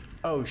shit.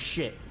 Oh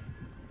shit.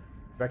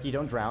 Dreki,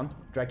 don't drown.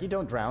 Dreki,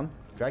 don't drown.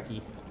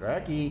 Dreki.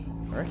 Dreki.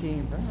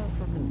 Dreki. Better not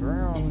fucking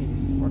drown.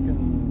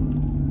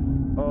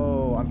 Fucking.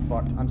 Oh, I'm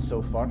fucked. I'm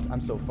so fucked.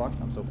 I'm so fucked.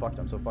 I'm so fucked.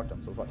 I'm so fucked.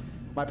 I'm so fucked.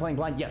 Am I playing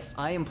blind? Yes,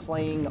 I am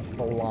playing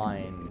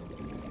blind.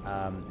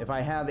 If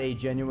I have a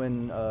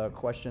genuine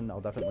question,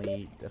 I'll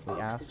definitely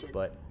ask,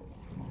 but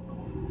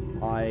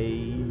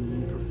I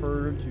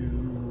prefer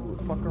to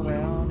fuck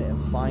around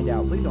and find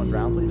out. Please don't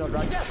drown. Please don't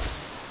drown.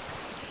 Yes!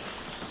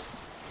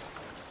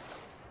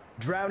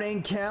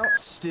 Drowning count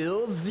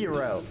still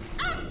 0.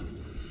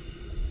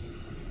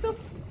 Don't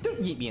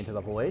yeet me into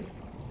the void.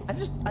 I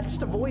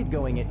just avoided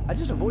going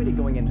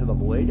into the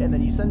void, and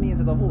then you send me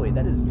into the void.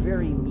 That is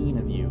very mean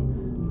of you.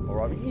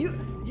 Or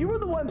you were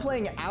the one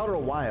playing Outer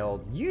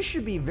Wild. You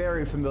should be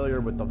very familiar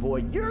with the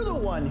void. You're the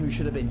one who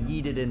should have been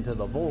yeeted into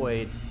the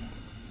void.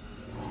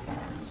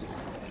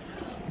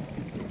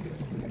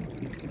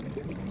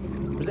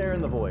 There's air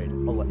in the void,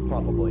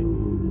 probably.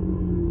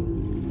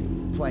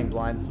 Playing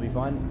blind, this will be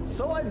fun.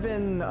 So I've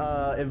been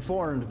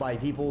informed by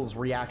people's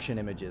reaction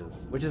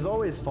images, which is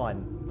always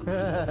fun.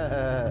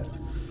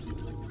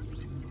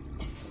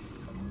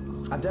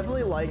 I've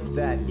definitely liked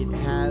that it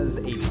has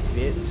a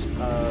bit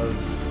of...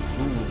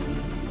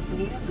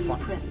 New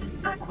blueprint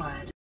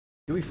acquired.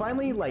 Do we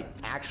finally, like,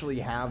 actually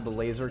have the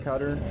laser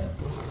cutter?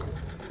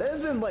 That has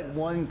been, like,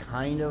 one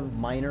kind of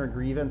minor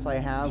grievance I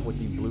have with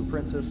the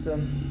blueprint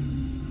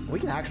system. We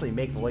can actually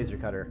make the laser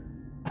cutter.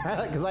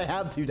 Because I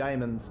have 2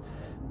 diamonds.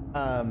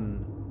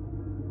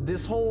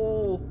 This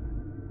whole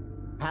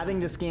having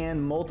to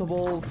scan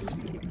multiples,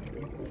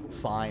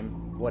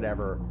 fine,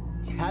 whatever.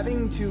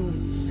 Having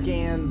to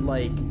scan,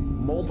 like,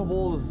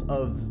 multiples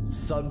of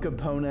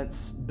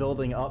subcomponents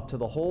building up to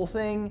the whole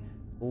thing,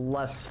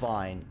 less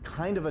fine.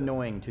 Kind of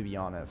annoying, to be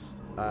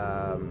honest.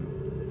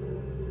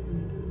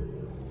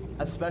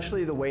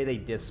 Especially the way they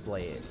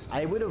display it.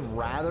 I would have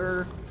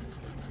rather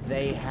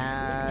they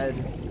had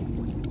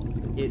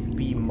it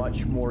be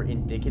much more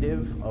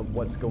indicative of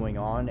what's going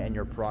on and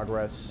your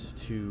progress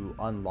to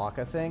unlock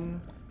a thing.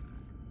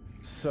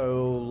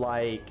 So,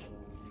 like,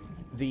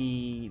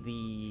 the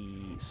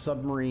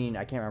submarine,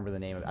 I can't remember the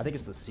name of it. I think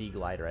it's the Sea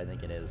Glider, I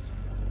think it is.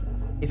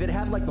 If it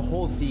had, like, the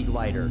whole Sea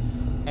Glider,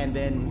 and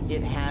then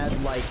it had,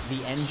 like,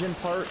 the engine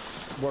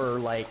parts were,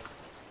 like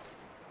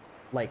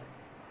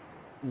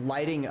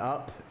lighting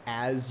up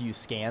as you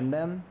scan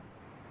them,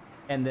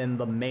 and then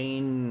the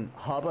main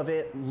hub of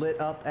it lit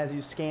up as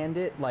you scanned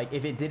it. Like,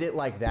 if it did it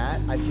like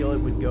that, I feel it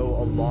would go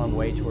a long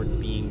way towards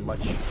being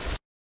much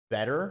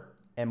better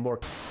and more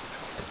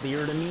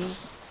clear to me,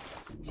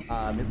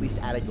 at least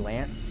at a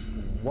glance,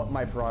 what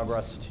my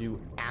progress to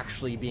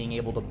actually being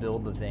able to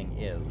build the thing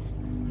is.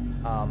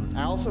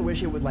 I also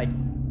wish it would, like,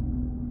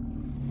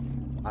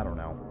 I don't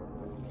know.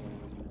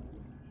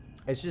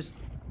 It's just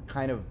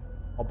kind of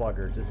a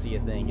bugger to see a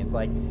thing. It's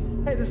like,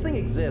 hey, this thing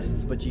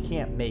exists, but you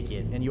can't make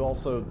it, and you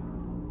also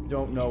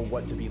don't know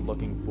what to be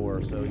looking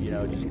for, so, you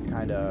know, just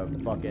kind of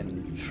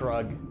fucking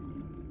shrug.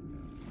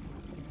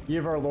 Year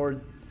of our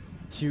Lord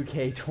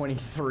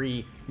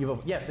 2K23.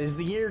 Yes, it's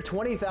the year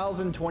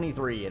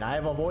 20,023, and I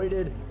have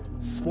avoided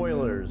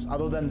spoilers,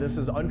 other than this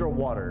is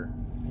underwater.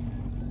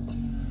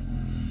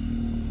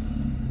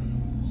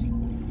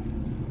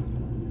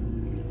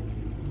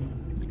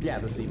 Yeah,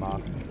 the sea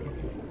moth.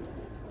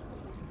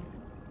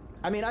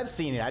 I mean, I've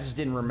seen it. I just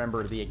didn't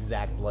remember the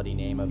exact bloody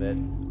name of it.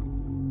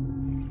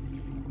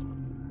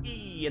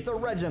 Eee, it's a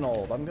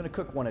Reginald. I'm gonna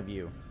cook one of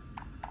you.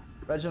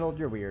 Reginald,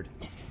 you're weird.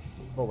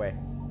 Go away.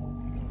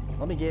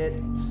 Let me get...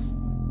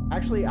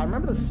 Actually, I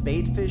remember the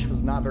spadefish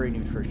was not very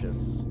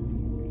nutritious.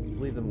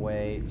 Leave them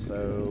away,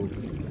 so...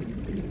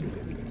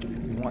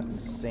 We want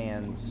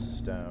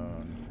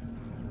sandstone.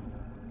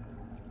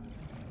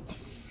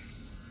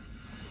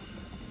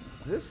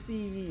 Is this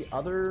the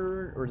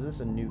other, or is this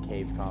a new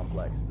cave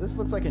complex? This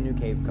looks like a new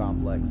cave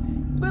complex.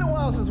 It's been a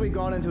while since we've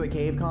gone into a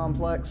cave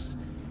complex.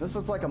 This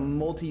looks like a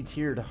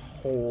multi-tiered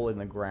hole in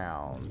the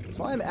ground.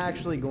 So I'm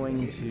actually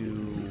going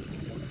to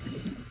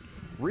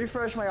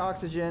refresh my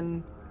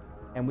oxygen,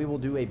 and we will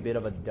do a bit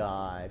of a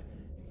dive.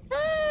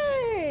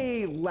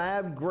 Hey,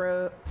 lab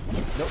grown.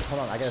 Nope,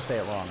 hold on, I gotta say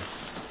it wrong.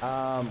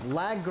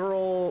 Lag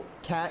girl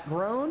cat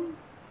grown.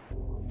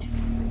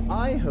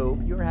 I hope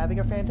you're having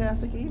a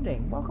fantastic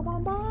evening. Welcome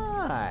on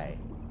by.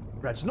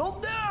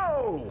 Reginald,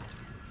 no!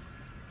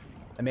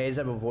 Amazed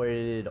I've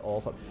avoided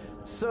all.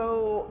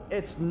 So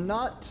it's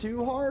not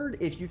too hard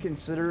if you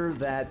consider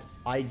that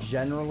I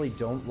generally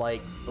don't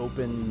like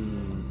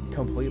open,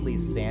 completely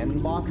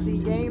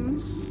sandboxy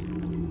games.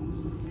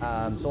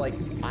 So like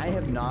I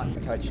have not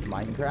touched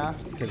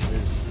Minecraft because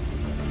there's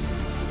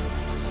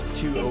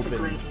too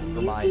open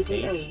for my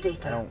taste.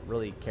 I don't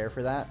really care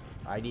for that.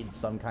 I need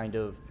some kind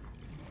of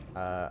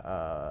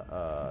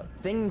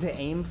thing to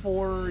aim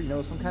for, you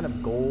know, some kind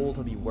of goal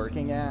to be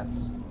working at.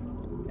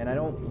 And I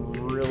don't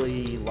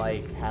really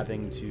like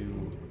having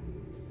to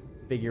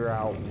figure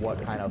out what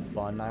kind of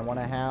fun I want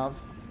to have.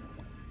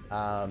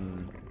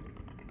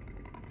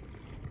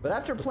 But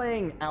after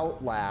playing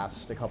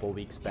Outlast a couple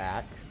weeks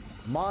back,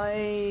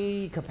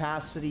 my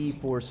capacity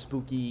for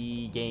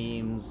spooky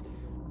games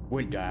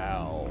went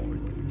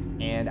down.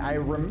 And I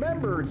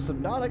remembered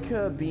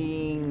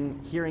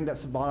Subnautica hearing that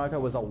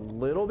Subnautica was a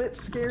little bit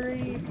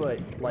scary, but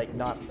like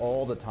not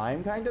all the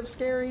time kind of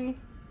scary.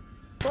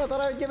 So I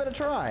thought I'd give it a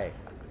try.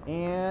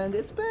 And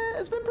it's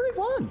been pretty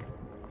fun.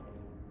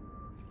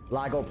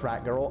 Lago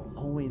Pratt girl,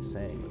 always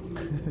saying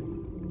this.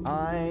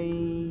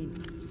 I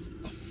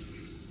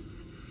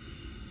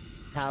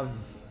have,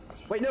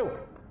 wait, no.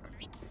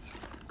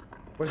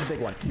 Where's the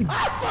big one?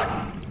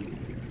 Ah,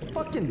 fuck!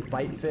 Fucking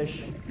bite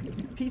fish.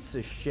 Piece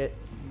of shit.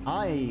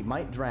 I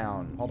might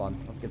drown. Hold on,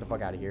 let's get the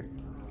fuck out of here.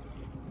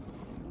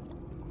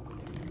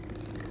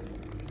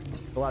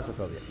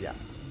 Thalassophobia, yeah.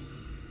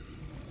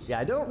 Yeah,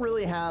 I don't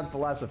really have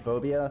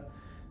thalassophobia.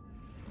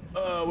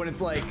 When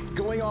it's like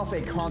going off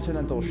a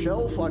continental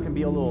shelf, I can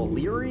be a little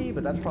leery,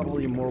 but that's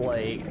probably more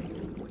like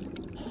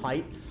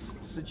heights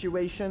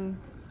situation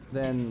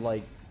than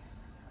like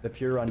the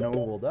pure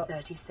unknowable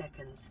depths. 30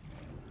 seconds.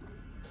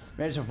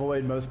 Managed to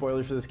avoid most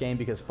spoilers for this game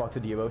because fuck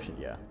the devotion.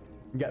 Yeah.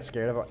 You got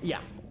scared of it?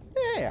 Yeah.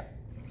 Yeah.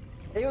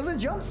 It was a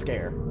jump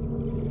scare.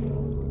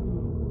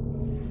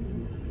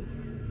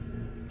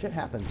 Shit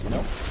happens, you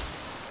know?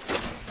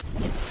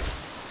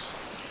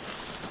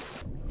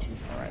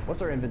 Alright,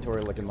 what's our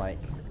inventory looking like?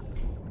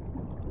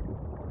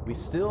 We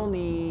still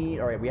need...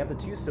 Alright, we have the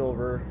 2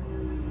 silver.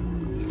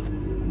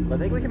 But I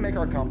think we can make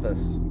our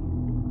compass.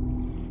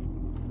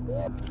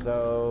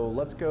 So,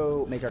 let's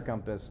go make our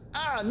compass.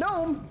 Ah,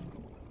 gnome!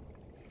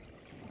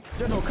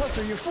 General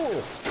Custer, you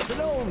fool! The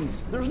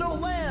gnomes! There's no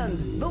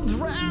land! They'll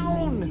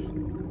drown!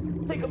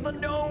 Think of the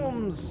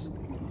gnomes!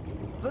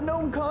 The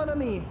gnome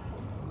economy!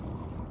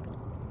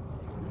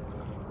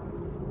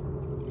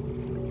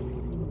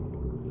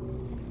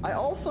 I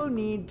also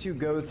need to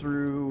go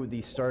through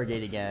the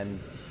Stargate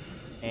again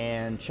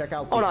and check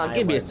out the Hold on,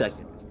 give me a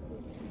second.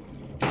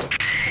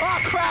 Oh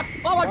crap!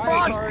 Oh my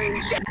frogs!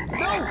 Shit.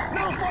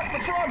 No, fuck the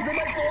frogs! They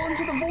might fall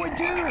into the void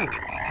too!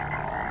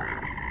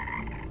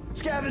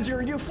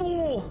 Scavenger, you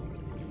fool!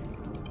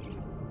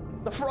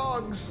 The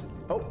frogs!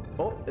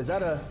 Oh, is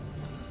that a...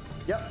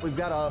 Yep, we've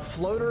got a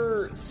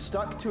floater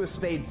stuck to a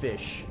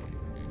spadefish.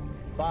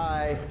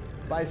 Bye,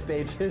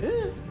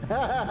 spadefish.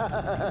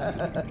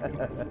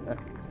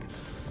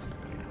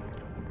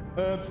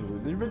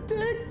 Absolutely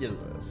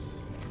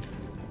ridiculous.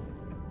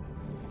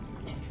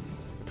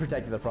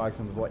 Protecting the frogs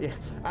from the void. Yeah,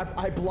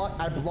 I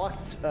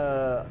blocked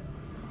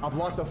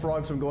the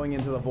frogs from going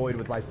into the void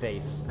with my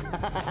face.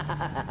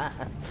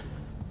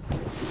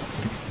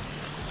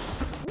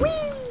 Whee!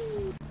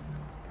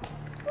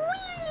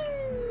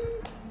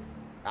 Whee!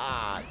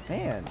 Ah,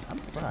 man, I'm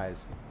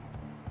surprised.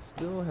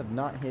 Still have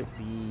not hit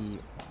the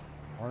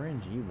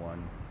RNG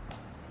one.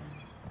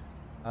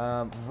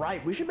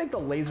 Right, we should make the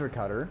laser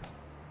cutter.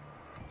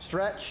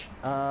 Stretch.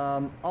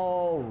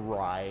 All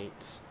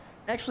right.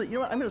 Actually, you know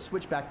what? I'm going to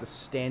switch back to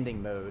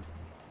standing mode.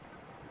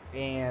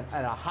 And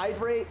at a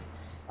hydrate,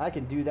 I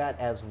can do that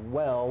as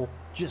well.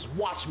 Just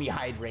watch me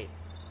hydrate.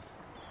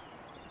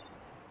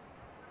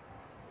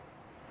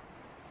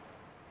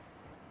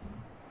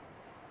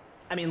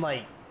 I mean,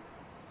 like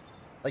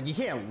you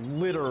can't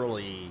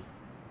literally,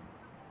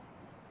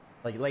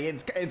 like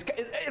it's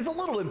a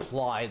little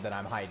implied that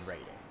I'm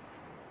hydrating.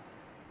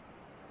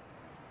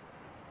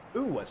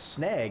 Ooh, a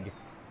snag.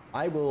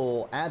 I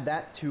will add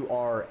that to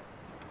our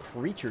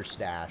creature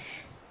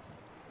stash.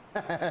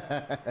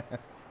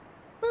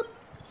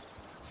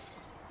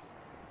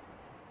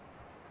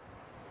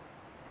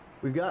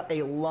 We've got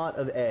a lot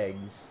of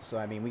eggs, so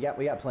I mean we got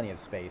plenty of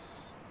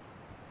space.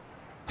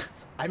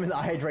 I'm in the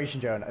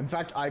hydration zone. In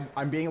fact,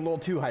 I'm being a little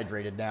too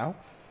hydrated now.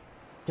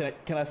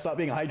 Can I stop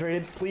being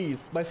hydrated,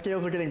 please? My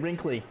scales are getting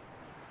wrinkly.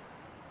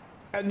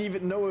 I didn't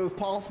even know it was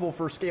possible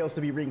for scales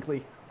to be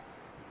wrinkly.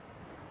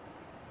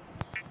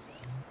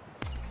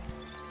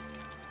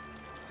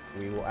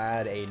 We will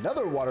add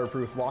another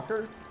waterproof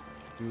locker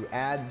to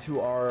add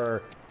to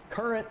our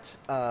current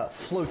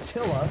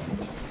flotilla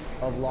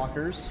of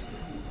lockers.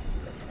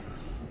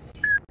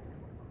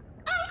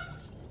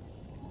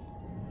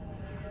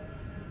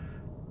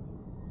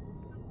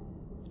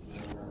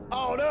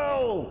 Oh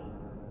no!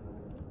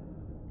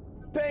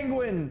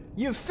 Penguin,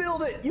 you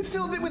filled it! You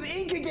filled it with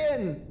ink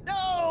again!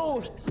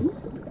 No!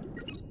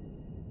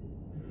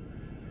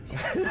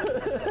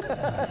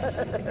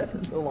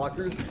 The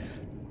lockers.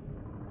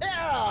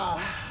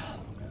 Yeah!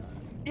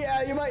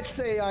 Yeah, you might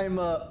say I'm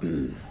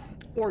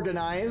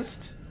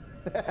organized.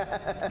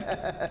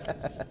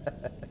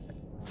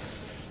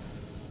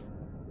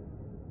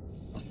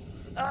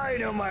 I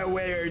know my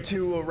way or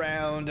two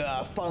around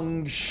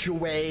feng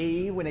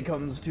shui when it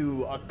comes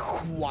to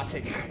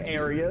aquatic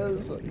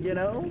areas, you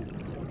know?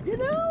 You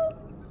know?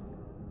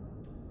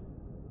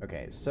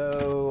 Okay,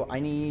 so I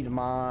need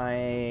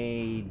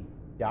my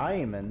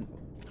diamond.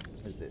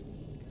 What is it?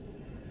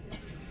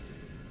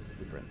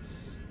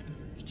 Blueprints.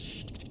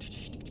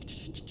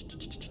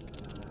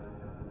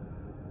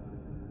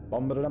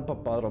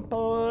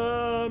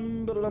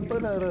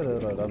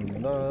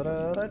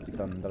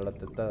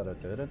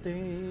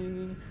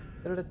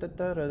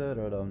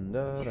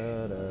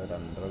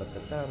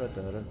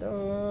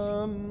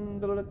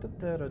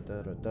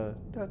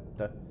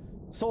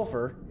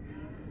 Sulfur,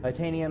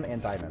 titanium,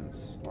 and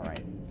diamonds. All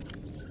right.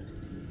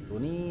 We'll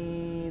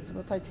need some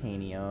of the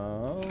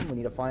titanium. We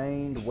need to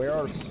find where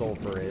our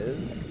sulfur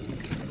is.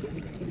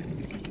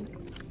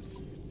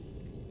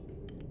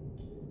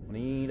 We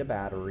need a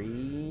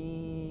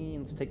battery.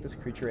 Let's take this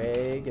creature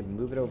egg and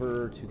move it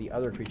over to the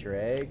other creature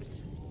egg.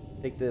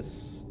 Take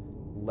this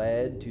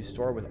lead to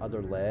store with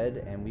other lead,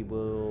 and we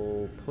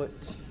will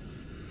put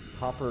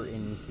copper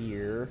in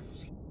here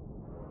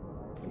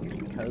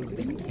because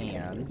we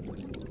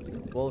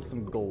can. Well,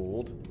 some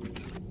gold.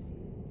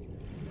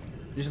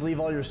 You just leave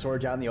all your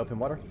storage out in the open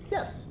water?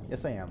 Yes.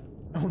 Yes, I am.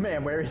 Oh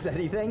man, where is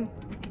anything?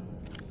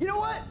 You know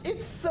what?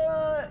 It's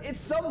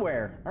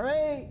somewhere. All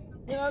right.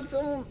 You know,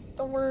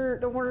 don't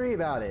worry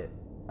about it.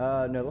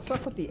 No, let's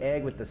not put the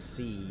egg with the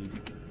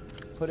seed.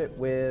 Put it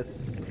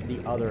with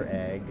the other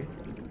egg.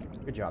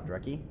 Good job,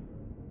 Dreki.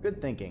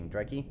 Good thinking,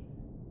 Dreki.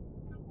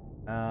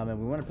 And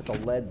we want to put the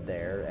lead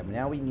there. And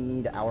now we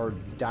need our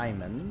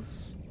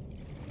diamonds.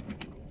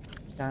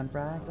 Shine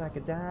bright like a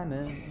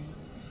diamond.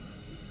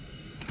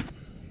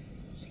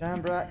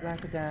 Shine bright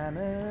like a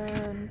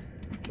diamond.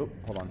 Oh,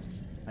 hold on.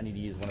 I need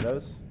to use one of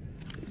those.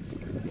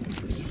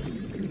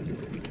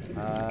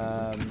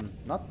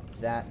 Not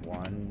that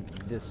one.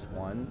 This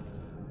one.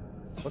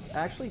 Let's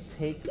actually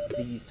take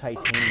these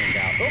titaniums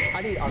out. Oh,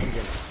 I need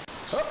oxygen.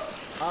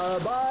 Oh,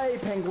 bye,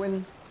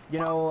 penguin. You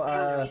know,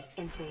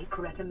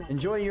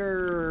 enjoy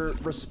your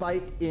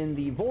respite in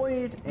the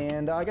void,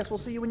 and I guess we'll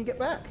see you when you get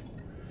back.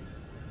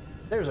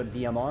 There's our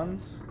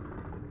diamonds.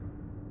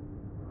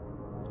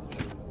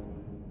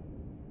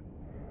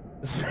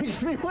 This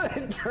makes me want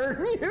to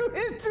turn you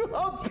into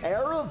a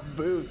pair of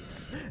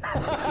boots.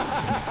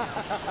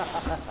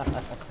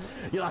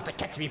 You'll have to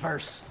catch me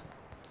first.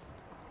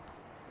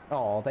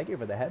 Oh, thank you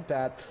for the head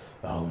pat.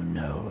 Oh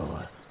no.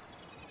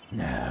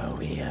 Now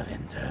we have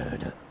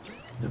entered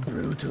the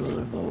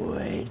brutal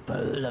void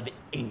full of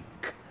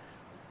ink.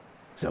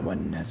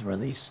 Someone has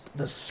released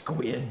the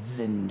squids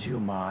into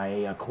my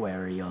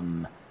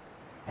aquarium,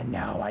 and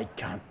now I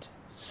can't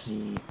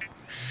see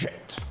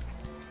shit.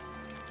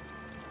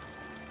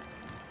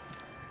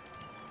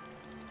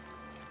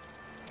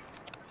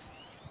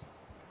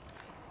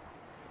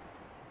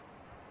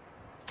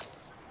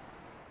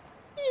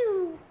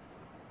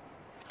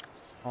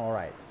 All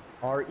right,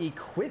 our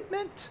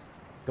equipment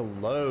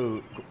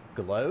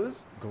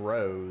grows.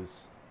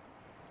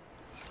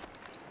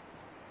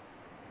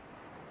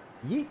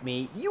 Yeet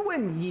me, you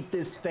wouldn't yeet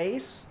this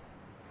face.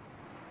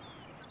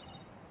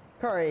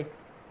 Kari,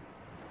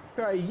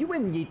 you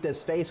wouldn't yeet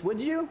this face,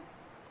 would you?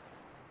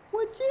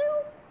 Would you?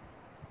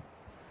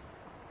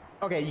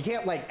 Okay, you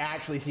can't like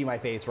actually see my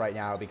face right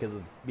now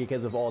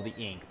because of all the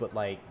ink, but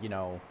like, you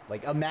know,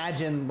 like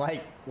imagine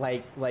like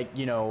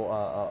you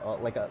know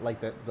like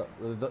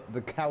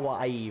the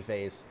kawaii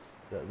face,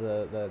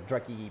 the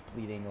Dreki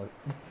pleading. Like,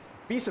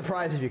 be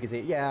surprised if you could see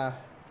it. Yeah,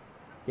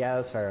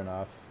 that's fair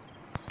enough.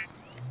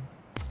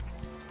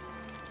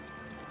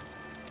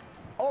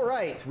 All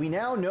right, we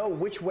now know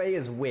which way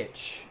is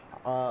which.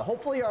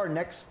 Hopefully our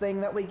next thing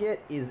that we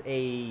get is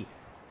a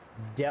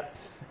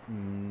depth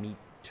meter.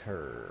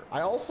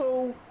 I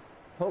also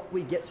hope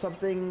we get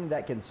something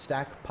that can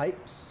stack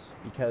pipes,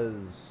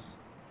 because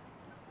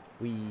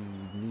we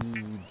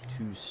need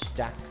to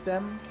stack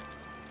them.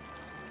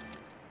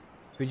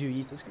 Could you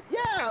eat this?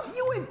 Yeah,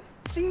 you would.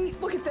 See,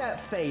 look at that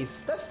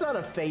face. That's not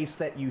a face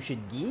that you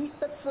should eat.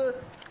 That's a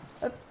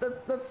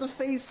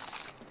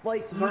face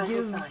like you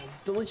give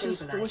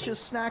delicious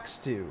snacks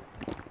to.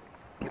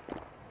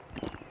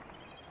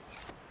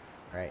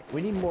 All right,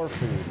 we need more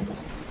food.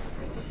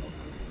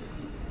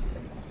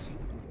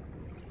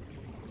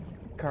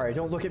 Kari,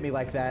 don't look at me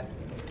like that.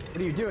 What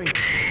are you doing?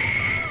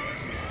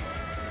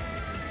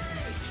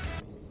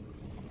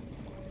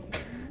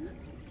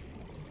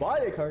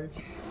 Quiet card.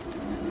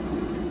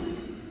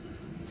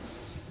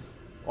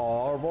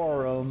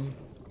 Arvorum.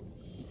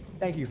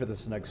 Thank you for the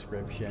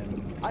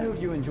subscription. I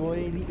hope you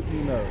enjoy the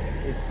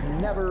emotes. It's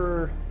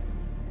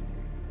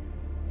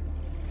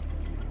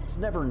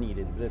never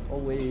needed, but it's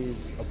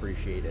always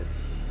appreciated.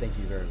 Thank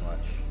you very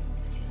much.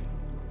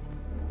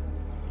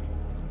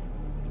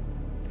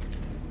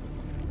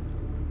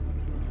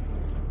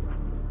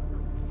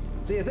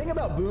 See, the thing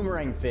about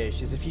boomerang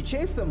fish is if you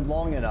chase them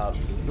long enough,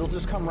 they'll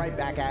just come right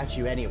back at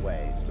you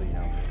anyway, so you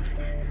know.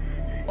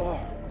 Oh,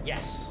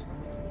 yes!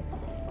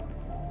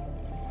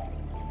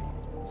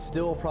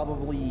 Still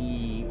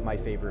probably my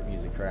favorite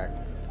music track.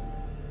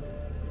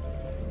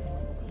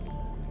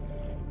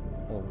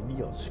 Oh,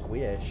 real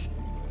squish.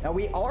 Now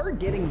we are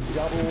getting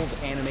doubled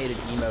animated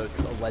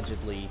emotes,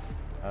 allegedly.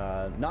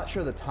 Not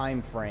sure the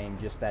time frame,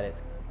 just that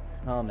it's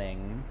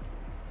coming.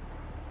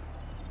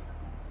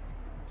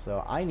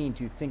 So I need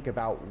to think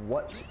about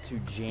what to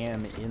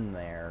jam in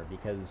there,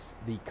 because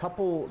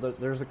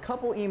there's a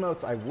couple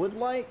emotes I would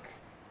like,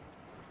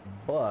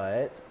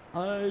 but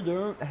I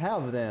don't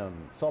have them.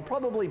 So I'll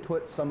probably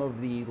put some of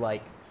the,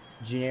 like,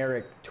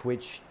 generic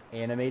Twitch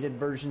animated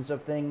versions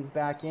of things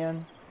back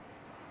in,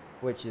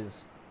 which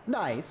is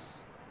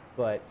nice,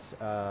 but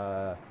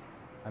I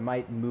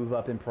might move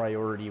up in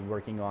priority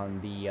working on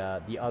the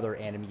other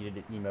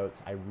animated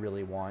emotes I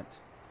really want.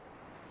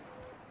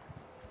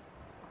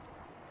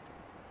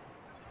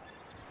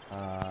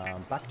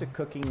 Back to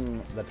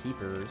cooking the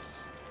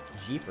peepers.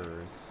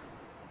 Jeepers.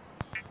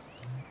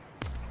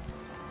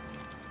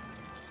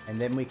 And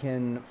then we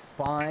can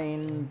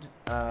find,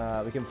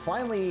 we can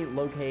finally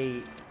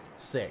locate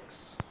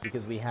 6,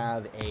 because we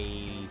have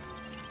a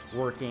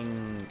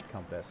working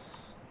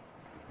compass.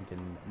 We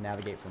can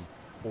navigate from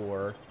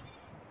 4.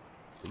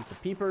 Eat the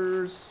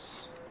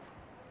peepers.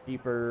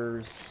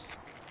 Peepers.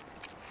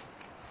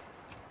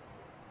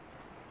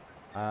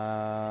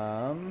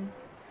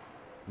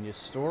 We need to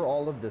store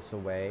all of this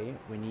away.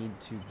 We need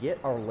to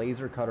get our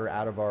laser cutter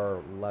out of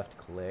our left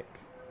click.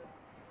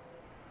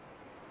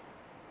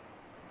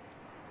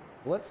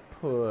 Let's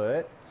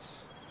put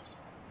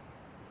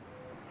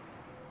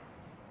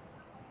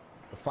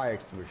the fire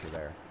extinguisher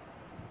there.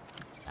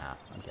 Nah,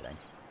 I'm kidding.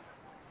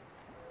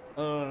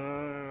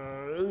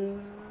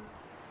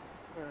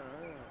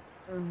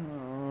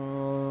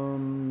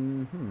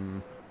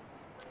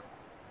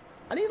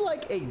 I need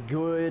like a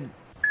good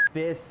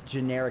 5th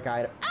generic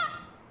item. Ah!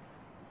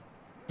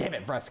 Damn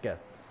it, Vreska.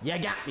 You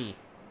got me.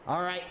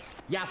 Alright,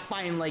 you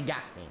finally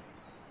got me.